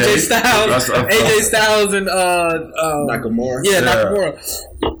 The AJ Styles and Nakamura. Yeah, Nakamura.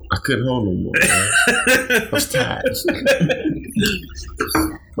 I couldn't hold no more. Man. I was tired.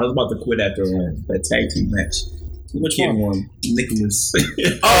 I was about to quit after that tag team match. Which one won? Nicholas.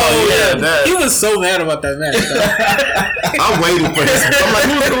 That. He was so mad about that match. I waited for him. I'm like,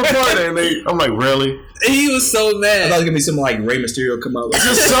 who's going to play that? I'm like, really? He was so mad. I thought it was going to be something like Rey Mysterio come out.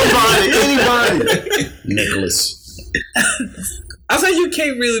 Just somebody, anybody. Nicholas. I said you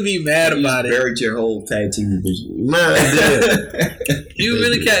can't really be mad about it. Buried your whole tag team division. Man, I did. You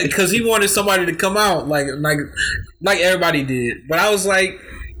really can't, because he wanted somebody to come out like everybody did. But I was like,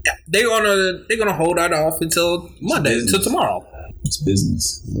 they're gonna hold that off until Monday, until tomorrow. It's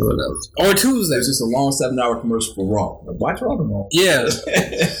business. Whatever. Or Tuesday. It's just a long 7-hour commercial for Raw. Like, watch Raw tomorrow. Yeah.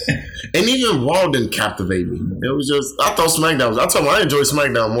 And even Raw didn't captivate me. It was just, I thought SmackDown was, I told you I enjoyed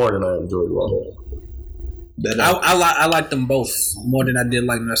SmackDown more than I enjoyed Raw. I like them both more than I did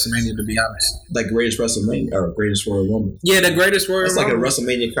like WrestleMania, to be honest. Like Greatest WrestleMania or Greatest Royal Rumble. Yeah, the Greatest Royal It's Rumble. like a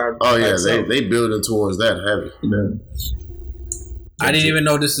WrestleMania card. Oh yeah, they building towards that heavy. Yeah. I didn't even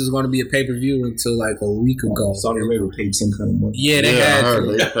know this was going to be a pay-per-view until like a week ago. Saudi Arabia paid some kind of money. Yeah, they I had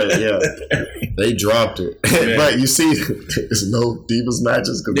heard to. they dropped it. But you see, there's no Divas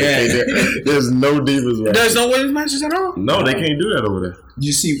matches because there's no Divas matches. There's no women's matches at all? No, they can't do that over there.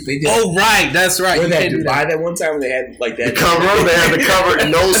 You see, they did. Oh, right. That's right. Where You they can't had do to buy that. that one time when they had like that. The cover, they had the cover,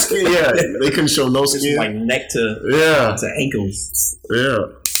 no skin. Yeah, they couldn't show no Just skin. like neck to ankles. Yeah,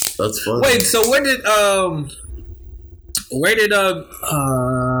 that's funny. Wait, so where did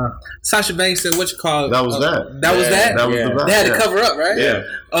Sasha Banks and what you call it? That was that. That was that? That was Yeah. the vibe. They had to cover up, right? Yeah.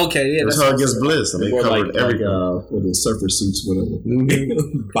 Okay, yeah. That's how it gets Bliss, and they Or covered like everything. with the surfer suits, whatever.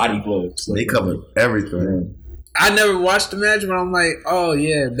 Body gloves. They covered everything. I never watched the match, but I'm like, oh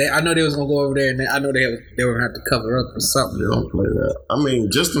yeah, I know they was gonna go over there, and I know they were gonna have to cover up or something. They don't play that. I mean,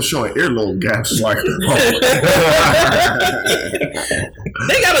 just them showing earlobe gaps is like,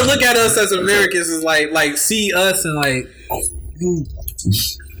 They gotta look at us as Americans as like see us and like,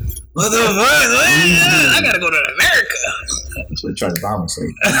 what the fuck? I gotta go to America. That's what they tried to bomb us.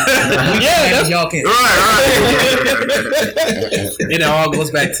 Yeah, that's, Y'all can't. it all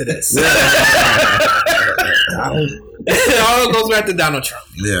goes back to this. It all goes back to Donald Trump.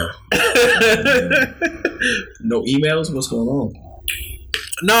 yeah. No emails? What's going on?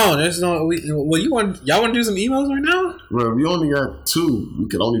 No, there's no. Y'all want to do some emails right now? Well, if you only got 2, we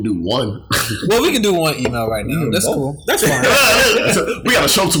could only do 1. Well, we can do one email right now. That's cool. That's fine. We got a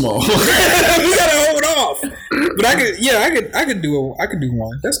show tomorrow. We gotta hold off. But I could do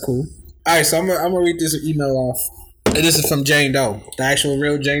one. That's cool. All right, so I'm gonna read this email off. And this is from Jane Doe, the actual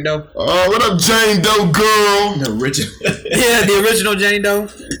real Jane Doe. Oh, what up, Jane Doe girl? The original. Yeah, the original Jane Doe.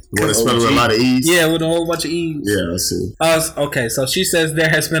 Want to spell with a lot of E's? Yeah, with a whole bunch of E's. Yeah, I see. Okay, so she says there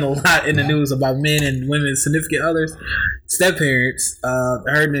has been a lot in the news about men and women's significant others, step-parents,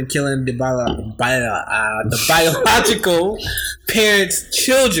 hurting and killing the biological parents'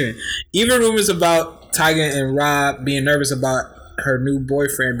 children. Even rumors about Tyga and Rob being nervous about her new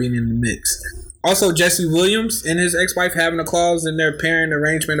boyfriend being in the mix. Also, Jesse Williams and his ex-wife having a clause in their parent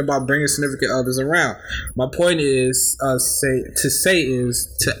arrangement about bringing significant others around. My point is to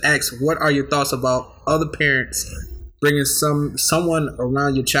ask, what are your thoughts about other parents bringing someone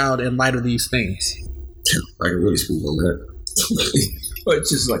around your child in light of these things? I can really speak on that. But it's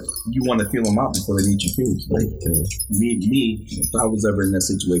just like you want to feel them out before they meet your kids. Like me, if I was ever in that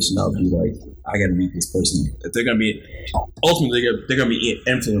situation, I would be like, I got to meet this person. If they're gonna be, ultimately they're gonna be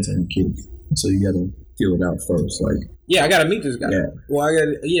influencing your kids. So you got to feel it out first. Like, yeah, I got to meet this guy. Yeah. Well,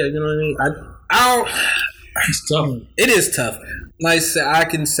 you know what I mean. I don't. it's tough. It is tough. Like I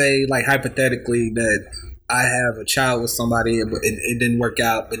can say, like hypothetically, that I have a child with somebody, but it didn't work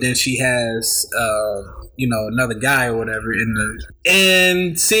out. But then she has, another guy or whatever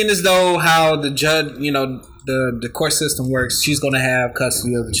and seeing as though how the judge, the court system works, she's going to have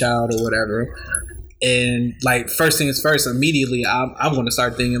custody of the child or whatever. And like first things first, immediately I'm going to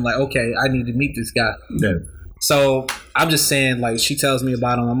start thinking like, okay, I need to meet this guy. Yeah. So I'm just saying, like, she tells me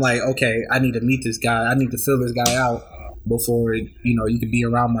about him. I'm like, okay, I need to meet this guy. I need to fill this guy out before, you can be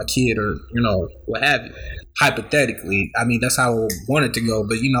around my kid or, what have you. Hypothetically, I mean, that's how I want it to go.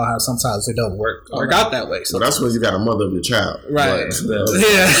 But you know how sometimes it don't work out that way. So that's when you got a mother of your child. Right.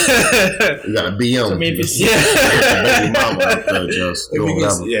 Yeah. You got to be on. Maybe it's Baby mama out there just doing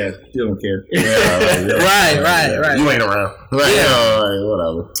whatever. Yeah, you don't care. Right. You ain't around. Like,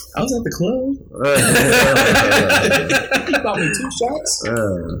 whatever. I was at the club. He bought me 2 shots.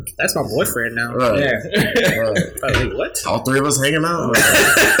 That's my boyfriend now. Right. Yeah. Wait, what? All 3 of us hanging out.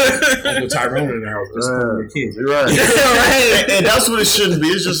 Uncle Tyrone in the house. Just for the kids. Right. Right. And that's what it shouldn't be.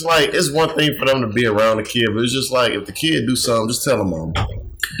 It's just like, it's one thing for them to be around the kid, but it's just like, if the kid do something, just tell them, Mom.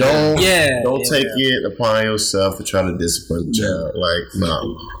 Don't take it upon yourself to try to discipline the child. Like,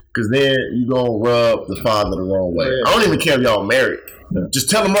 no. Because then you going to rub the father the wrong way. I don't even care if y'all married. Just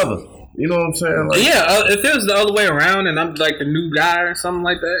tell the mother. You know what I'm saying? Like, if it was the other way around and I'm like the new guy or something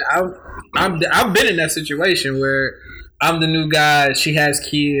like that, I've been in that situation where I'm the new guy, she has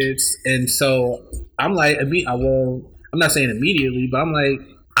kids, and so I'm like, I'm not saying immediately, but I'm like,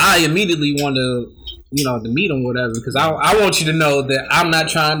 I immediately want to, to meet them, whatever, because I want you to know that I'm not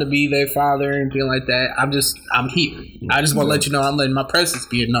trying to be their father or anything like that. I'm here. I just want to let you know I'm letting my presence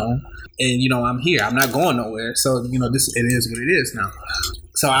be known, and I'm here. I'm not going nowhere. So it is what it is now.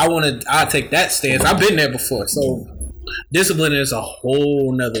 So I take that stance. I've been there before. So discipline is a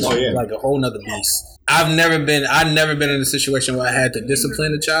whole nother, like a whole nother beast. I've never been in a situation where I had to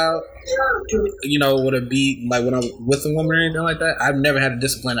discipline a child, with a beat, like when I'm with a woman or anything like that. I've never had to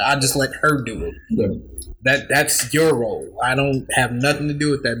discipline her. I just let her do it. Yeah. That's your role. I don't have nothing to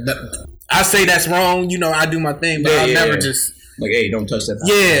do with that. I say that's wrong, I do my thing, but I'll never just like, hey, don't touch that.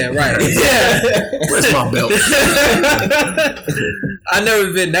 Yeah, right. Yeah. Where's my belt? I've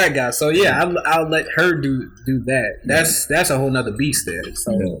never been that guy, so yeah, I'll let her do that. That's a whole nother beast there.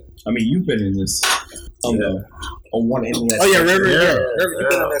 So. Yeah. I mean, you've been in this on one end of that. Oh yeah, remember? You've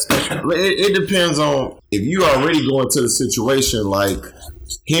been on that spectrum. It depends on if you already go into the situation like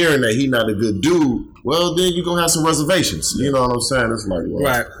hearing that he's not a good dude. Well, then you're gonna have some reservations. You know what I'm saying? It's like, well,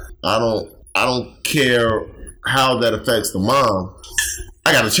 right. I don't care how that affects the mom.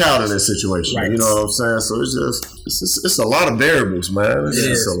 I got a child in this situation. Right. You know what I'm saying? So it's a lot of variables, man. It's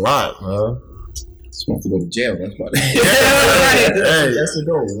just a lot, man. Want to go to jail. That's why. Hey, that's the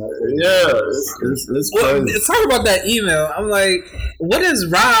goal. Yeah, it's crazy. Talk about that email. I'm like, what does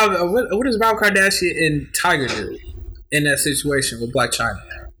Rob Kardashian and Tiger do in that situation with Blac Chyna?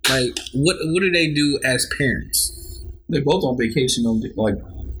 Like, what do they do as parents? They're both on vacation.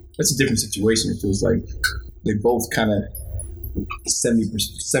 That's a different situation. It feels like they both kind of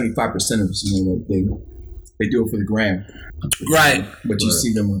 75% of they do it for the gram. Right. But you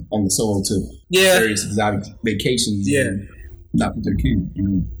see them on the solo to various exotic vacations. Yeah. Not with their kid.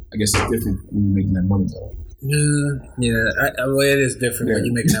 I guess it's different when you're making that money. Well, it is different when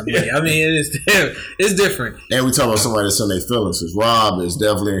you're making that money. I mean, it's different. And we talk about somebody that's in their feelings. Because Rob is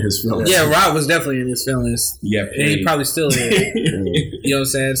definitely in his feelings. Yeah, Rob was definitely in his feelings. Yeah. And he probably still is. You know what I'm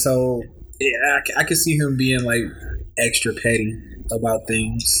saying? So, yeah, I can see him being, like, extra petty about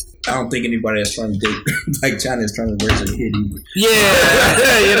things. I don't think anybody that's trying to date like China is trying to raise a kid either.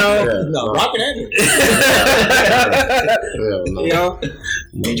 Yeah, no, rock it at it.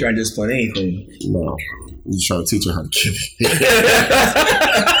 You ain't trying to discipline anything. No, you just trying to teach her how to kill it.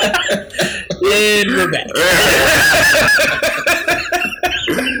 And we're back.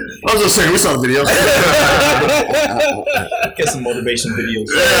 I was just saying, we saw the video. Get some motivation videos.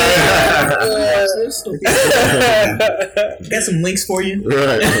 Got some links for you.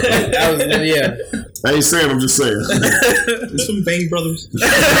 Right. I ain't saying, I'm just saying. There's some Bang Brothers.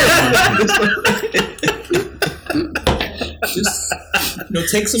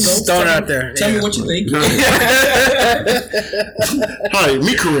 Just take some notes. Start out there. Tell me what you think. Hi,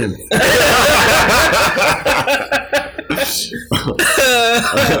 me Corinne.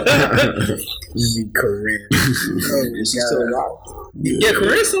 Corinne. Is she still alive? Yeah,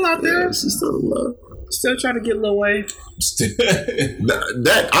 Corinne's still out there. Yeah, she's still alive. Still trying to get Lil Wayne.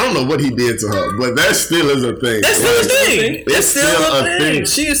 That I don't know what he did to her, but that still is a thing. That's still a thing. It's still a thing.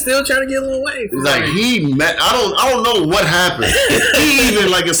 She is still trying to get Lil Wayne. Like I don't know what happened. He even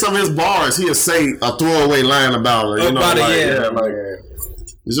like in some of his bars, he'll say a throwaway line about her. You know,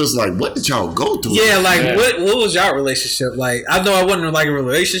 it's just like, what did y'all go through? Yeah, like what was y'all relationship like? I know I wasn't like a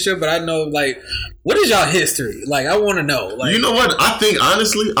relationship, but I know like what is y'all history? Like I want to know. Like, you know what? I think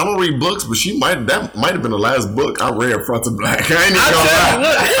honestly, I don't read books, but that might have been the last book I read front to back. I ain't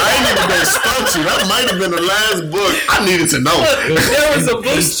even gonna stunt you. That might have been the last book I needed to know. There was a book.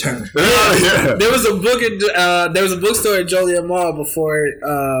 There was a book. There was a bookstore at Joliet Mall before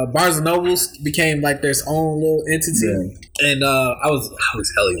Barnes and Nobles became like their own little entity. Yeah. And I was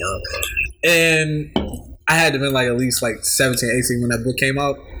hella young, and I had to been like at least like 17, 18 when that book came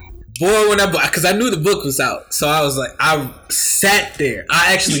out. Boy, when that book, because I knew the book was out, so I was like, I sat there.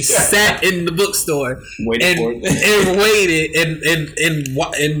 I actually sat in the bookstore and waited and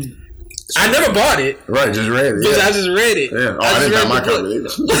I never bought it. Right, just read it. Yeah. I just read it. Yeah. I didn't buy my copy either.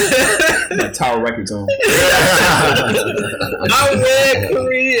 Like Tower Records on. I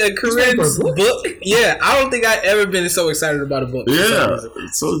read Corinne's book. Yeah, I don't think I've ever been so excited about a book. Yeah,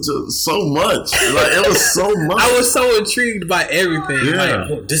 so much. Like it was so much. I was so intrigued by everything. Yeah.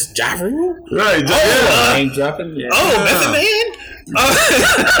 Like, this Ja Rule? Right. Ain't dropping. Yeah. Oh, Method Man?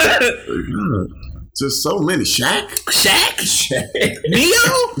 Just so many. Shaq? Neo?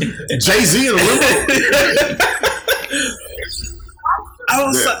 Jay-Z and Lil. I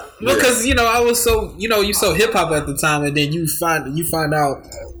was because I was so you so hip hop at the time, and then you find out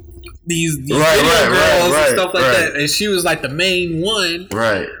these video girls and stuff like that, and she was like the main one,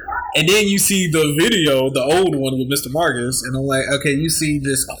 right? And then you see the video, the old one with Mr. Marcus, and I'm like, okay, you see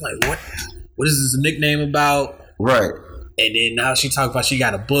this. I'm like, what is this nickname about? Right. And then now she talk about she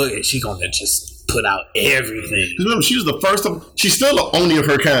got a book and she gonna just put out everything. Remember, she was the first of. She's still the only of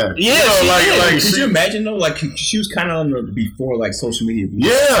her kind. Yeah, Could you imagine though? Like she was kind of on the before like social media.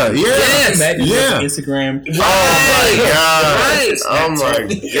 Yeah. Imagine Instagram. Oh my god! Right. Oh my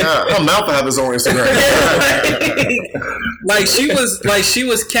god! Her mouth have his own Instagram. Like she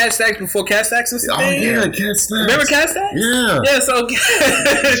was Cat Stacks before Cat Stacks was the thing. Yeah, Cat Stacks. Remember Cat Stacks? Yeah. Yeah. So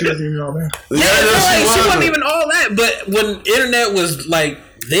She wasn't even all that. she wasn't even all that. But when internet was like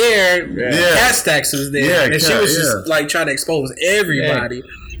there, Cat Stacks was there, Yeah, and she was just like trying to expose everybody.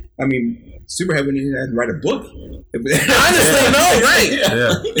 Yeah. I mean, Superhead wouldn't even have to write a book. Honestly, no, right?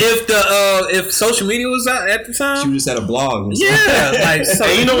 Yeah. If social media was out at the time, She just had a blog. yeah, like so.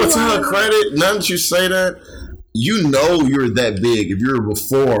 And you know what? To her credit, now that you say that, you know you're that big if you're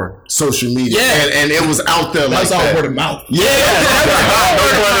before social media, and it was out there like That's all that. word of mouth. Yeah, no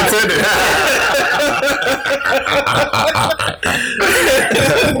pun intended.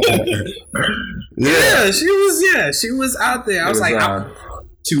 Yeah, she was out there. I was like,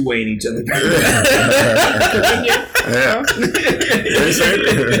 two-way in each other. Yeah.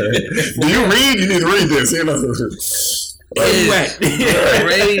 Do you read? You need to read this. You know.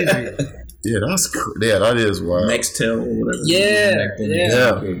 crazy. Yeah, that's cool. Yeah, that is wild. Nextel or whatever. Yeah.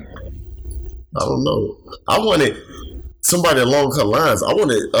 I don't know. I wanted somebody along her lines. I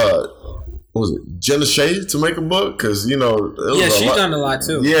wanted what was it, Jenna Shea to make a book? Because, you know, she's done a lot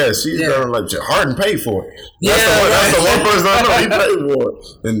too. Yeah, she's done like Harden paid for it. That's Yeah, the one person I know he paid for it.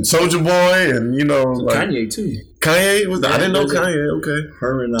 And Soulja Boy, and you know, like Kanye too. Kanye was. I didn't know Kanye. Okay,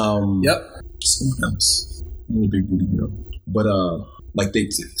 Her and Yep. someone else, really big booty girl. But like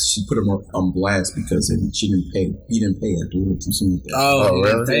she put him on blast because he didn't pay afterwards or something like that. Oh,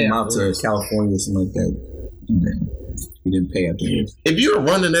 really? They came out to California or something like that. He didn't pay afterwards. if you're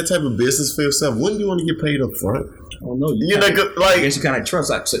running that type of business for yourself, wouldn't you want to get paid up front? I don't know. You know, I like guess you kind of trust,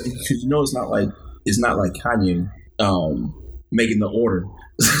 like, because you know it's not like Kanye making the order.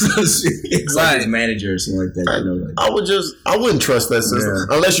 It's like his manager or something like that. You know, like, I wouldn't trust that system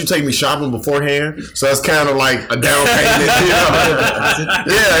unless you take me shopping beforehand. So that's kind of like a down payment. You know?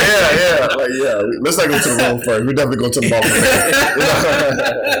 Like, let's not go to the mall first. We definitely go to the mall first.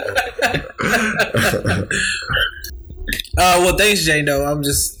 Well, thanks, Jane. Though I'm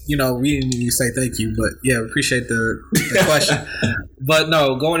just, we didn't even say thank you, but appreciate the question. But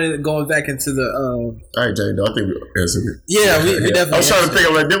no, going back into the. All right, Jane. I think we answered it. Yeah, we definitely. I was trying to think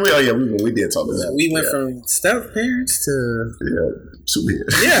of like, did we? Oh yeah, we did talk about that. We went from step parents to superhero.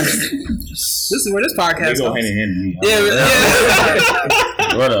 Yeah, this is where this podcast they go goes. hand in hand. Yeah.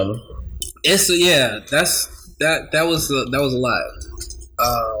 Whatever. It's that was a lot.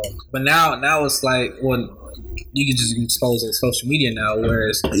 But now it's like when you can just expose on social media now,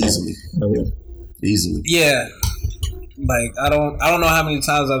 whereas easily. Yeah, like I don't know how many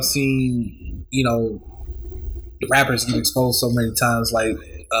times I've seen the rappers get exposed so many times, like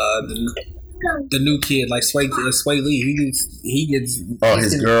the new kid, like Sway Lee, he gets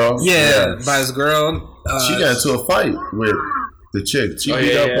his girl, by his girl. She got into a fight with the chick. She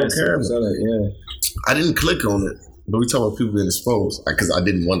beat up on camera. I didn't click on it, but we talking about people being exposed because I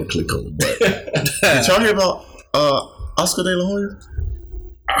didn't want to click on it. But did y'all hear about Oscar De La Hoya?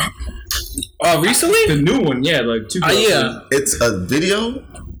 Recently? The new one, like 2 It's a video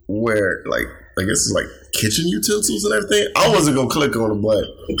where I guess it's like kitchen utensils and everything. I wasn't gonna click on it, but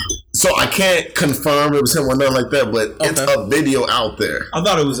so I can't confirm it was him or nothing like that, but it's a video out there. I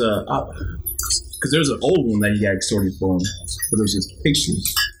thought it was because there's an old one that he got extorted for him, but it was just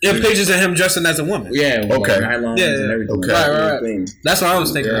pictures. Yeah, pictures of him dressing as a woman. Yeah, with okay. like nylons and everything. Okay. Right. That's what I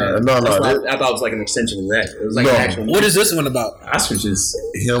was thinking. Yeah. Of. No. I thought it was like an extension of that. It was like an actual. What is this one about? Oscar's just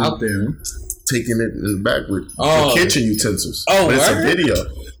Him out there. taking it back with the kitchen utensils. Oh, but it's a video.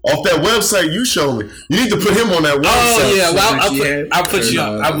 Off that website you showed me. You need to put him on that website. Oh yeah, well I'll put you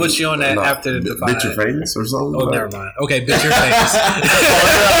on. I'll put you on that after the Bitch your famous or something. Oh, never mind. Okay, bitch your famous.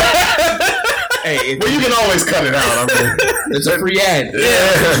 Hey, well, you can always cut it out. I mean, it's a free ad. We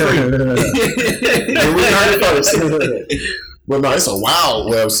heard it first. But no, it's a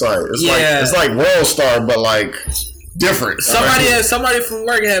wild website. It's like World Star, but like different. Somebody from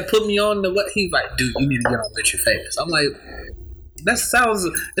work had put me on the what? He's like, dude, you need to get on Bitch Your Famous. I'm like, it sounds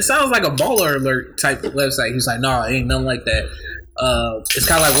like a baller alert type of website. He's like, no, it ain't nothing like that. It's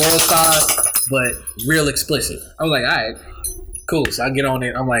kind of like World Star, but real explicit. I was like, all right. Cool. So I get on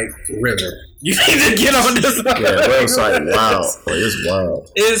it. I'm like, River, you need to get on this. Yeah, website wild. It's wild.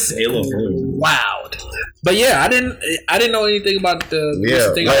 It's wild. But yeah, I didn't know anything about the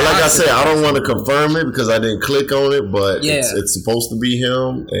thing. Like I said, I don't want to confirm it because I didn't click on it, but it's supposed to be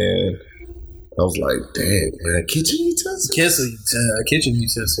him, and I was like, dang, man, kitchen utensils. Kitchen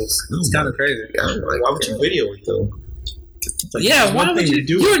utensils. It's kind of crazy. Yeah, like, why would you video it though? Like, why would you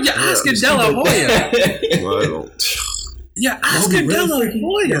do it? You're Oscar De La Hoya. Yeah, Oscar De La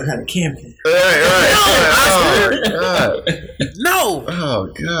Hoya had a camera. Right. No. Oh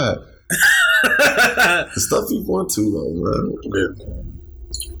God. The stuff you want to though, man.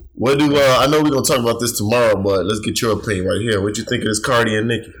 What do I know we're gonna talk about this tomorrow, but let's get your opinion right here. What you think of this Cardi and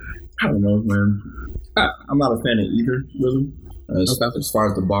Nicki? I don't know, man. I'm not a fan of either, really. As far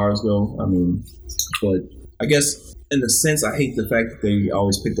as the bars go, I mean, but I guess in a sense, I hate the fact that they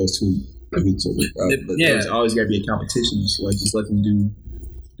always pick those two of each other. But there's always got to be a competition, so like just let them do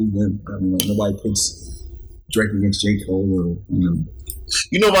them. I mean, like, nobody picks Drake against J. Cole or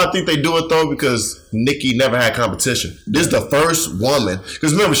You know why I think they do it though? Because Nicki never had competition. This is the first woman.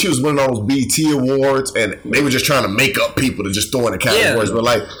 Because remember, she was winning all those BET awards, and they were just trying to make up people to just throw in the categories. But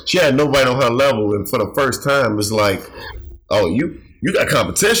like, she had nobody on her level, and for the first time, it's like, oh, you got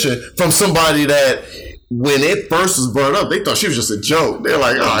competition from somebody that when it first was brought up, they thought she was just a joke. They're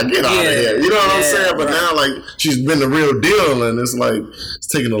like, oh, get out of here. You know what I'm saying? But now, like, she's been the real deal, and it's like it's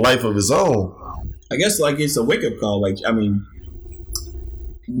taking a life of its own. I guess like it's a wake up call. Like, I mean,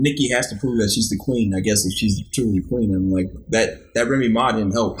 Nicki has to prove that she's the queen. I guess if she's truly the queen, and like that Remy Ma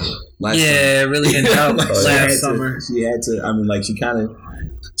didn't help last summer. It really didn't help last summer. She had to. I mean, like she kind of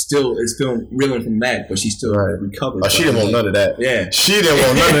still reeling from that, but she still recovered. Oh, she didn't want none of that. Yeah, she didn't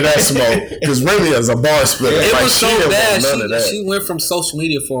want none of that smoke because Remy is a bar splitter. It like, was so bad. She went from social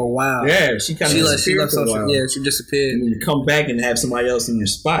media for a while. Yeah, she kind of disappeared for a while. Yeah, she disappeared. And then you come back and have somebody else in your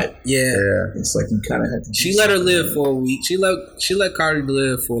spot. Yeah. It's like you kind of have to. She let her live for a week. She let Cardi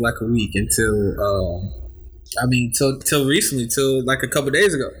live for like a week until. Till recently, till like a couple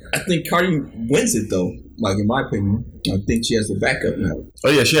days ago. I think Cardi wins it though. Like in my opinion, I think she has the backup now. Oh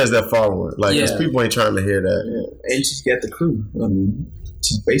yeah, she has that following. Like, cause people ain't trying to hear that. Yeah. And she's got the crew. I mean,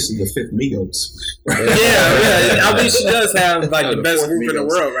 she's basically the fifth Migos. Right? Yeah. I mean, she does have like the best group in the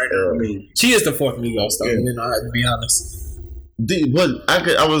world right now. I mean, she is the fourth Migos though. You know, to be honest.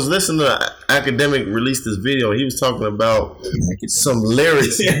 I was listening to Academic release this video. He was talking about some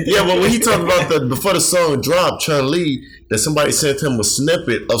lyrics. Yeah, but when he talked about before the song dropped, Chun-Li, that somebody sent him a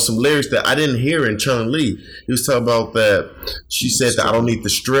snippet of some lyrics that I didn't hear in Chun-Li. He was talking about that she said that I don't need to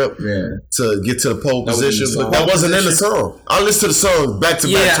strip to get to the pole position, but that wasn't in the song. I listened to the song back to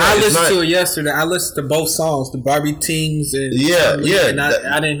back. Yeah, I listened to it yesterday. I listened to both songs, the Barbie Tings and and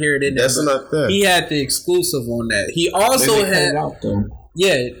I didn't hear it in there. That's not that. He had the exclusive on that. He also had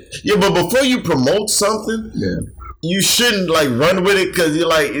but before you promote something, you shouldn't like run with it because you're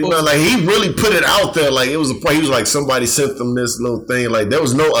like, you know, like he really put it out there. Like it was a point. He was like, somebody sent them this little thing. Like there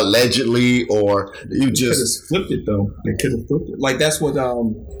was no allegedly, or you just flipped it though. They could have flipped it. Like that's what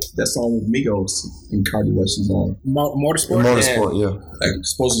that song with Migos and Cardi that she's on. Motorsport, Like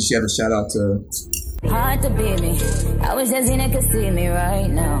supposedly she had a shout out to. Hard to beat me. I wish that Zena could see me right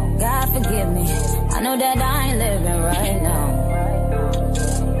now. God forgive me. I know that I ain't living right now.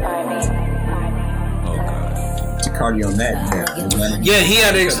 Cardi on that. Yeah, he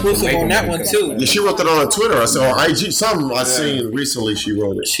had an exclusive on that one too. Yeah, she wrote that on Twitter. I said on IG. Something I seen recently. She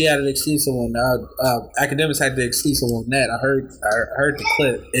wrote it. She had an exclusive on that. Academics had the exclusive on that. I heard the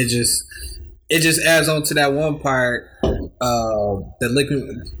clip. It just adds on to that one part. The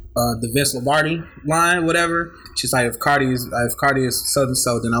Vince Lombardi line, whatever. She's like, if Cardi is so and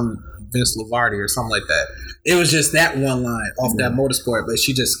so, then I'm Vince Lombardi or something like that. It was just that one line off that Motorsport, but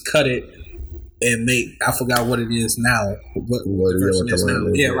she just cut it and I forgot what it is now. What the version is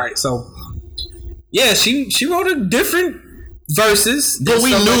now. Yeah, right. So she wrote a different verses, but we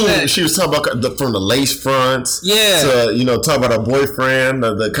knew she was talking about from the lace fronts. To talking about her boyfriend,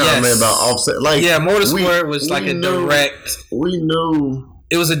 the comment about Offset. Like Motorsport was like a direct. We knew.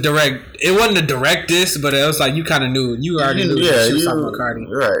 It was a direct. It wasn't a direct diss, but it was like you kind of knew. You already knew that she was talking about Cardi,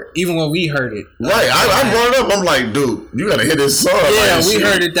 right? Even when we heard it, right? I brought it up. I'm like, dude, you gotta hear this song. Yeah, like, we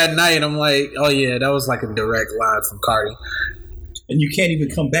heard it that night. I'm like, oh yeah, that was like a direct line from Cardi. And you can't even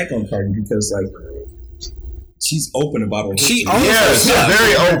come back on Cardi because like she's open about her. She owns her stuff.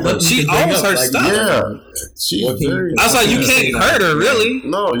 Very open. She owns her stuff. Yeah, she's very. I was like, you can't hurt her, really.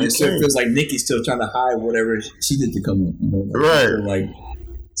 No, you can't. It feels like Nicki's still trying to hide whatever she did to come up. Right. Like.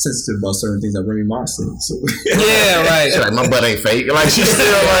 sensitive about certain things that Remy Ma said. So. Yeah, right. She's like, my butt ain't fake. Like, she's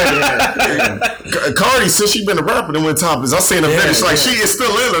still like, Cardi, since she been a rapper, then went topless. I seen her finish. Like, she is still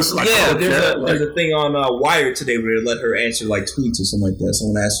in her. She's like, there's a thing on Wired today where they let her answer like tweets or something like that.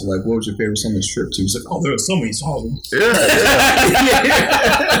 Someone asked her like, "What was your favorite song to strip to?" She's like, "Oh, there are so many songs." Yeah,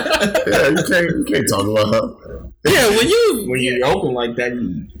 you can't talk about her. Yeah, when you're open like that,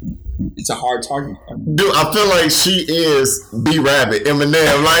 it's a hard target. Dude, I feel like she is B Rabbit,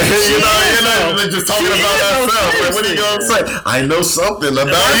 Eminem. Like, you know, just talking about herself. Like, what are you gonna say? I know something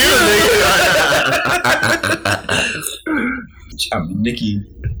about you, nigga. Nicki,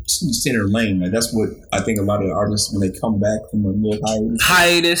 she's in her lane. Like, that's what I think a lot of artists, when they come back from a little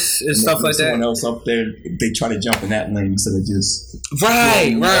hiatus and stuff like that. Someone else up there, they try to jump in that lane instead of just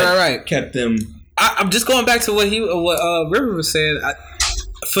right. Kept them. I'm just going back to what River was saying.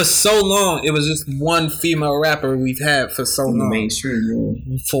 For so long, it was just one female rapper we've had for so long. Mainstream,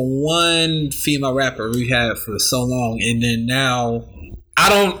 yeah. For one female rapper we had for so long, and then now,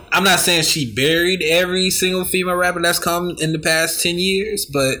 I'm not saying she buried every single female rapper that's come in the past 10 years,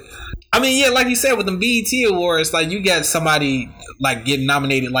 but I mean, yeah, like you said, with the BET Awards, like, you got somebody like getting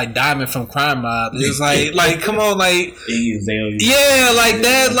nominated like Diamond from Crime Mob. It's like come on, like, yeah, like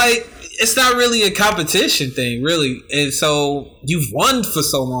that, like, it's not really a competition thing, really. And so you've won for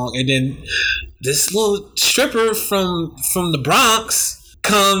so long, and then this little stripper from the Bronx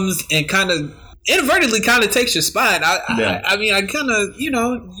comes and kind of inadvertently kind of takes your spot. I mean, I kind of, you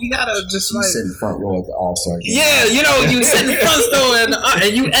gotta just like sit in the front row at the All-Star game. Yeah, you sit in the front row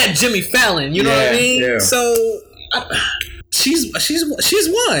and you at Jimmy Fallon. You know what I mean? Yeah. So she's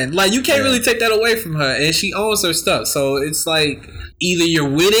won. Like, you can't really take that away from her, and she owns her stuff. So it's like, either you're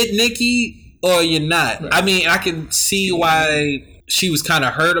with it, Nicki, or you're not. Right. I mean, I can see why she was kind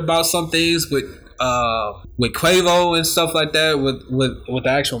of hurt about some things with Quavo and stuff like that, with the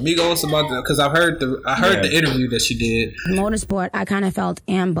actual Migos, about that, because I heard the interview that she did. Motorsport, I kind of felt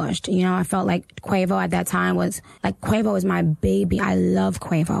ambushed. I felt like Quavo at that time was like, Quavo is my baby. I love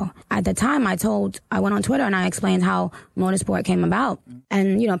Quavo. At the time, I went on Twitter and I explained how Motorsport came about,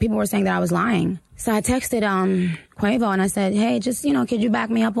 and people were saying that I was lying. So I texted Quavo and I said, hey, just, could you back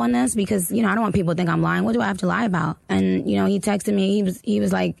me up on this? Because, I don't want people to think I'm lying. What do I have to lie about? And, he texted me. He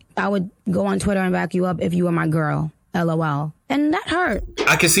was like, I would go on Twitter and back you up if you were my girl. LOL. And that hurt.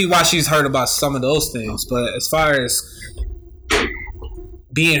 I can see why she's hurt about some of those things. But as far as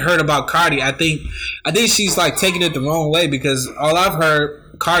being hurt about Cardi, I think she's like taking it the wrong way, because all I've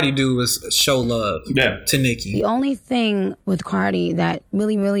heard Cardi do was show love to Nicki. The only thing with Cardi that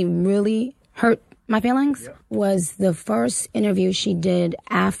really, really, really hurt my feelings was the first interview she did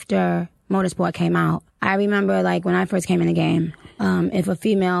after Motorsport came out. I remember, like, when I first came in the game, if a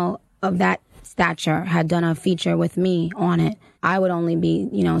female of that stature had done a feature with me on it, I would only be,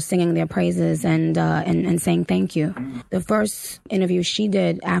 singing their praises and saying thank you. The first interview she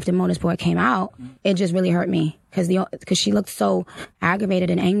did after Motorsport came out, it just really hurt me, because she looked so aggravated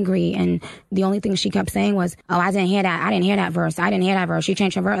and angry, and the only thing she kept saying was, "Oh, I didn't hear that. I didn't hear that verse. I didn't hear that verse. She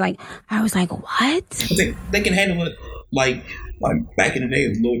changed her verse." Like, I was like, what? They can handle it like back in the day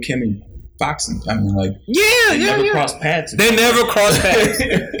with Lil Kim and Foxy. I mean, like, they never crossed paths. They never crossed paths.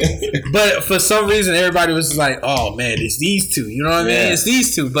 But for some reason, everybody was like, "Oh man, it's these two." You know what I mean? It's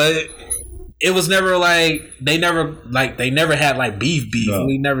these two. But it was never like they never had like beef. No.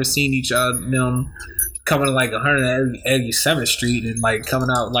 We never seen each other them coming to like 187th Street and like coming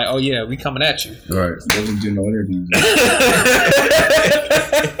out like, "Oh yeah, we coming at you." Right. They didn't do no interviews.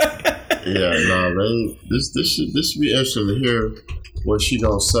 This should be interesting to hear what she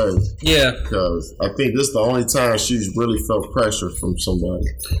gonna say. Yeah, because I think this is the only time she's really felt pressure from somebody.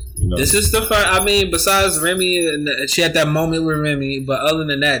 This is the first. I mean, besides Remy, and she had that moment with Remy, but other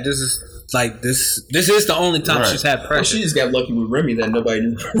than that, this is the only time she's had pressure. Well, she just got lucky with Remy that nobody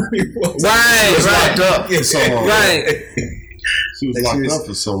knew who Remy was. Right, she was locked up for so long. Right. She was locked up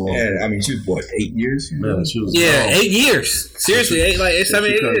for so long. Yeah, I mean, she was what, 8 years? Yeah, she was. 8 years. Seriously, she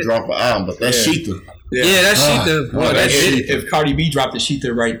couldn't drop an album, but that's Sheetha. Yeah, that's Sheetha. Boy, if Cardi B dropped the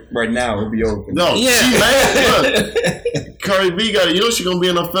Sheetha right now, it'd be over. No, she mad. Look, Cardi B got it. She gonna be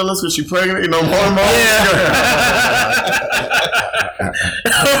in her feelings because she pregnant. Hormones.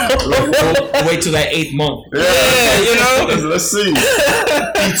 We'll wait till that 8th month. Yeah, let's see.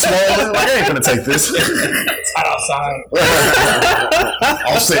 Eat swollen. Like, I ain't gonna take this. It's hot outside.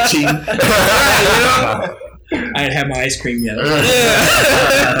 Offset cheating. I didn't have my ice cream yet.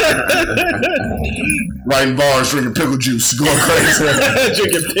 Writing bars, drinking pickle juice, going crazy.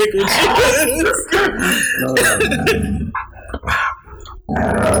 Drinking pickle juice.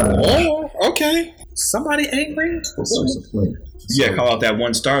 Oh, okay. somebody angry. Yeah, call out that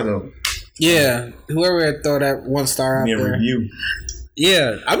 1 star though. Yeah, whoever had throw that 1 star out there. Review.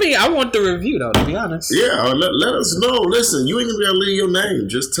 Yeah, I mean, I want the review though. To be honest. Yeah, let us know. Listen, you ain't gonna be able to leave your name.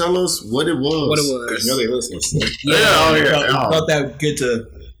 Just tell us what it was. What it was. You know they listen. Yeah. Felt that good to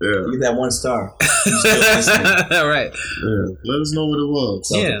give that 1 star. Right. Yeah. Let us know what it was.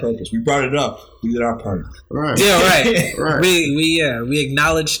 The purpose. We brought it up. We did our part. Right. Yeah, right. Right. We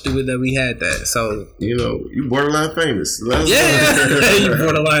acknowledged that we had that. So you borderline famous. Let us know. You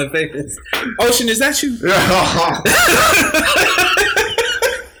borderline famous. Ocean, is that you?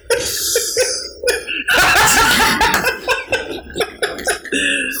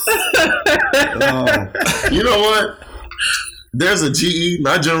 You know what? There's a GE,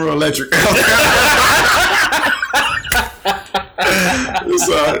 not General Electric. Don't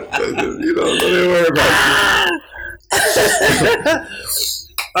even worry about it.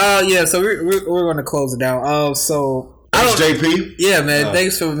 Yeah, so we're gonna close it down. So Thanks, JP. Yeah, man.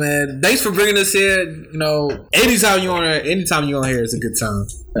 Thanks for bringing us here. Anytime you on here is a good time.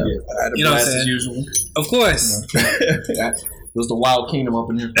 I had a blast as usual. Of course. It was the Wild Kingdom up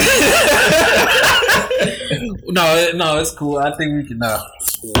in here. No, it's cool. I think we can go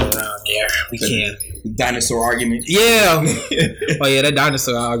around there. We can. The dinosaur argument. Yeah. Oh yeah, that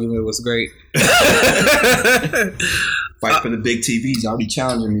dinosaur argument was great. Fight for the big TVs. I'll be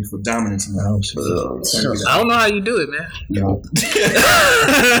challenging me for dominance in the house. I don't know how you do it, man. No.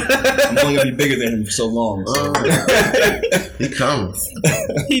 I'm only gonna be bigger than him for so long. So. He coming.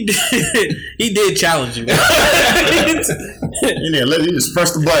 He did challenge you. He just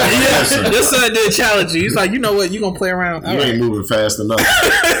pressed the button. Yeah, your son did challenge you. He's like, you know what? You gonna play around? You ain't moving fast enough.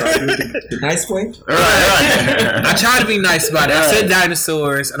 The nice way. Right. I try to be nice about it. I said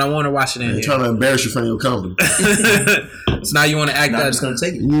dinosaurs, and I want to watch it in here. Trying to embarrass you from your company. So now you want to act I'm just gonna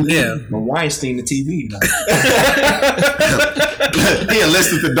take it. Yeah. My Weinstein the TV. He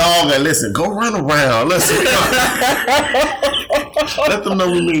enlisted the dog and listen, go run around. Listen. Let them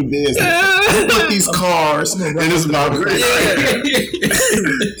know we mean business. Put these cars and it's about great.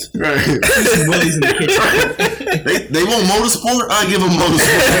 Right. Willie's in the kitchen. They want motorsport? I give them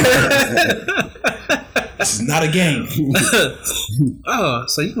motorsport. This is not a game. Oh,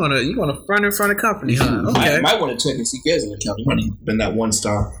 so you wanna front in front of company, huh? Okay. I might want to check and see if there's an account. It might have been that 1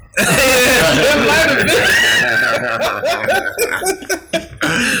 star.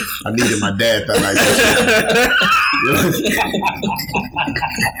 I needed my dad that night.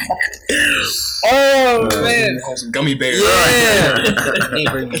 Oh man, some gummy bears. Yeah,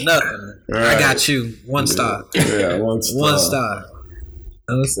 ain't bring me nothing. Right. I got you 1 star. Yeah, 1 star. 1 star.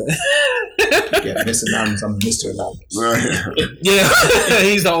 Yeah, Mr. Anonymous. I'm Mr. Anonymous. Right. Yeah,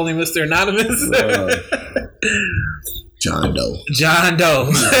 he's the only Mr. Anonymous. John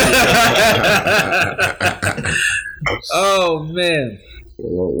Doe. Oh man.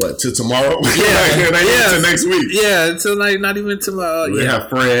 Well, what, till tomorrow? Yeah. Till next week. Yeah, until not even tomorrow. We have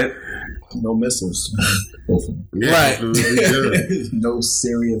Fred. No missiles. Yeah, right. No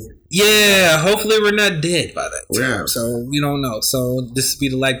serious. Yeah, hopefully we're not dead by that time. Yeah. So we don't know. So this will be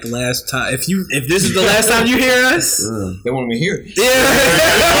the last time. If this is the last time you hear us, they won't even hear it. Yeah.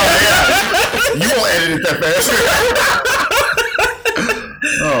 You won't edit it that fast.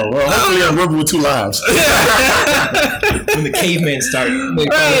 Oh, well, hopefully I'm working with 2 lives. When the cavemen start.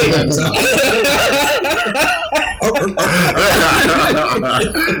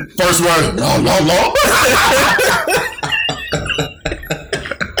 First one, long.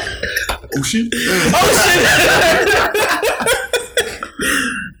 Oh shit.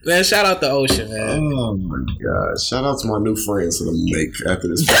 Man, shout out to Ocean, man. Oh my god. Shout out to my new friends that I'm make after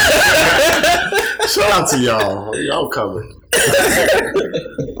this. Shout out to y'all. Y'all coming.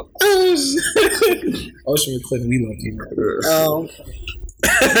 Ocean with Clinton, we love you, man.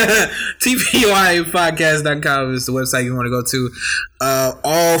 TPYpodcast.com is the website you want to go to.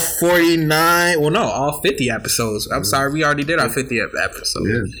 All 49, all 50 episodes. I'm sorry, we already did our 50th episode.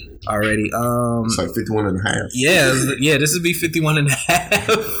 Yeah. Already. It's like 51 and a half. Yeah, this would be 51 and a half.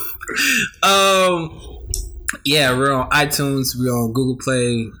 Yeah, we're on iTunes, we're on Google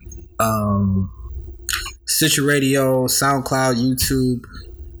Play, Stitcher Radio, SoundCloud, YouTube.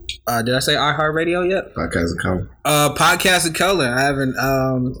 Did I say iHeartRadio yet? Podcast in Color. Podcast in Color. I haven't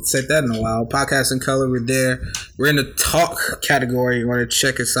said that in a while. Podcast in Color, we're there. We're in the talk category. You want to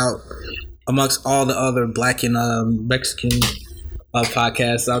check us out amongst all the other Black and Mexican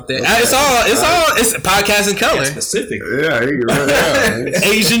podcasts out there. It's Podcast in Color. That's specific. Yeah, you right.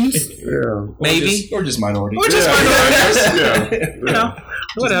 Asians. Yeah. Or just minorities. Or just minorities. Yeah. You know,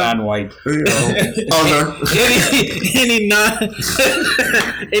 Whatever. Non-white.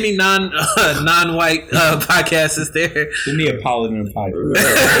 Any non-white podcast is there. The Neapolitan Pie.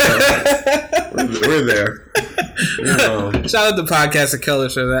 We're there. Shout out to Podcast and Color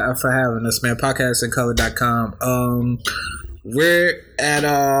for having us, man. Podcastandcolor.com. We're at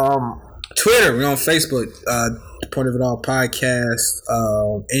Twitter. We're on Facebook. Point of It All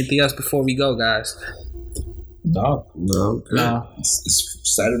Podcast. Anything else before we go, guys? No. No. It's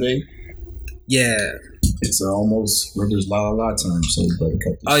Saturday. Yeah. It's almost Rivers La La La time, so we better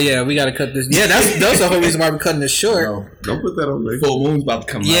cut this. Oh yeah, we gotta cut this. Yeah, that's the whole reason why we're cutting this short. No. Don't put that on me. Full moon's about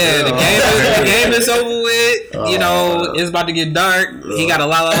to come out. Yeah, the game is over with. You know, it's about to get dark. He got a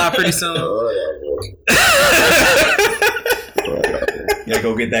La La La pretty soon. Yeah,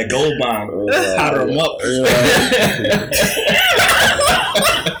 go get that gold bond. Powder him up.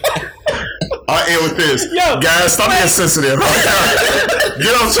 I'll end with this. Yo, guys, stop being sensitive.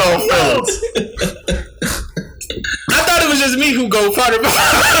 Get off your feelings. I thought it was just me who go part of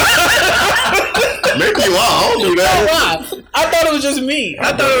Maybe you are. I don't do that. I thought it was just me.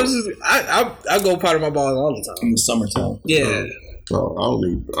 I thought it was just I go part of my balls all the time. In the summertime. Yeah. No, I don't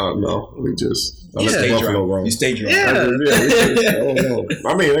need. No, we just. I let Yeah. the buffalo roam. You stay dry. Yeah. I don't know.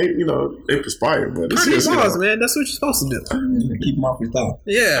 I mean, they perspire, but it's Party just, balls, man. That's what you're supposed to do. Keep them off your thigh.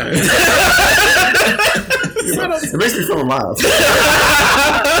 Yeah. it makes me feel alive.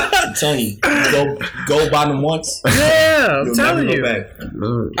 I'm telling you, go by them once. Yeah, I'm You'll telling never you. go back.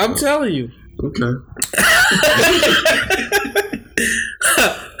 I'm telling you. Okay.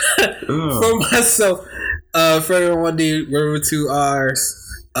 For myself, for everyone, we're 2 R's.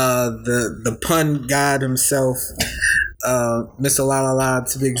 The pun god himself, Mr. La La La,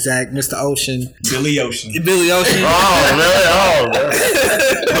 to be exact, Mr. Ocean, Billy Ocean. Oh man.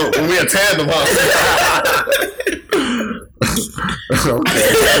 We a tandem, huh?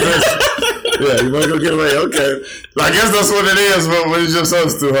 Okay. Yeah, you want to go get away? Okay. I guess that's what it is, but it's just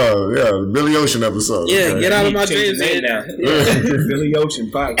us two, huh? Yeah, the Billy Ocean episode. Yeah, okay. get out of my dreams, name man. now. Billy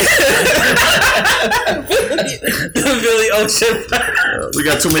Ocean podcast. Billy Ocean. We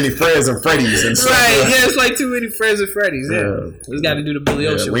got too many Freds and Freddies and stuff. Right, yeah, it's like too many friends and Freddies. Yeah, we got to do the Billy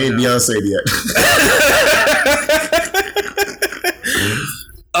Yeah, Ocean. we ain't Beyonce yet.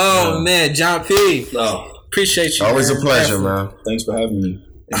 Oh man, John P. Oh, Appreciate you. Always man. a pleasure, man. thanks for having me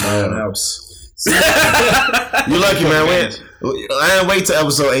in my own house. You lucky, man. I didn't wait till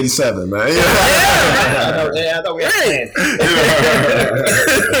episode 87, man. I thought we had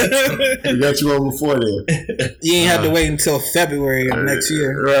We got you on before then. You ain't have to wait until February of next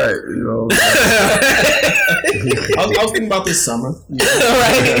year. Right, you know. I was thinking about this summer.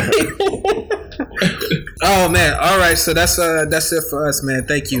 Oh man! All right, so that's it for us, man.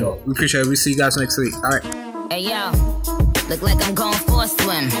 Thank you. We appreciate it. We see you guys next week. All right. Hey yo, look like I'm going for a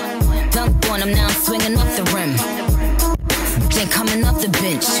swim. Dunk on him, now I'm swinging off the rim. Jay coming off the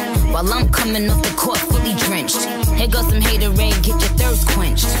bench, while I'm coming off the court fully drenched. Here goes some haterade, get your thirst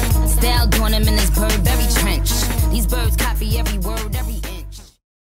quenched. Style doing him in this Burberry trench. These birds copy every word, every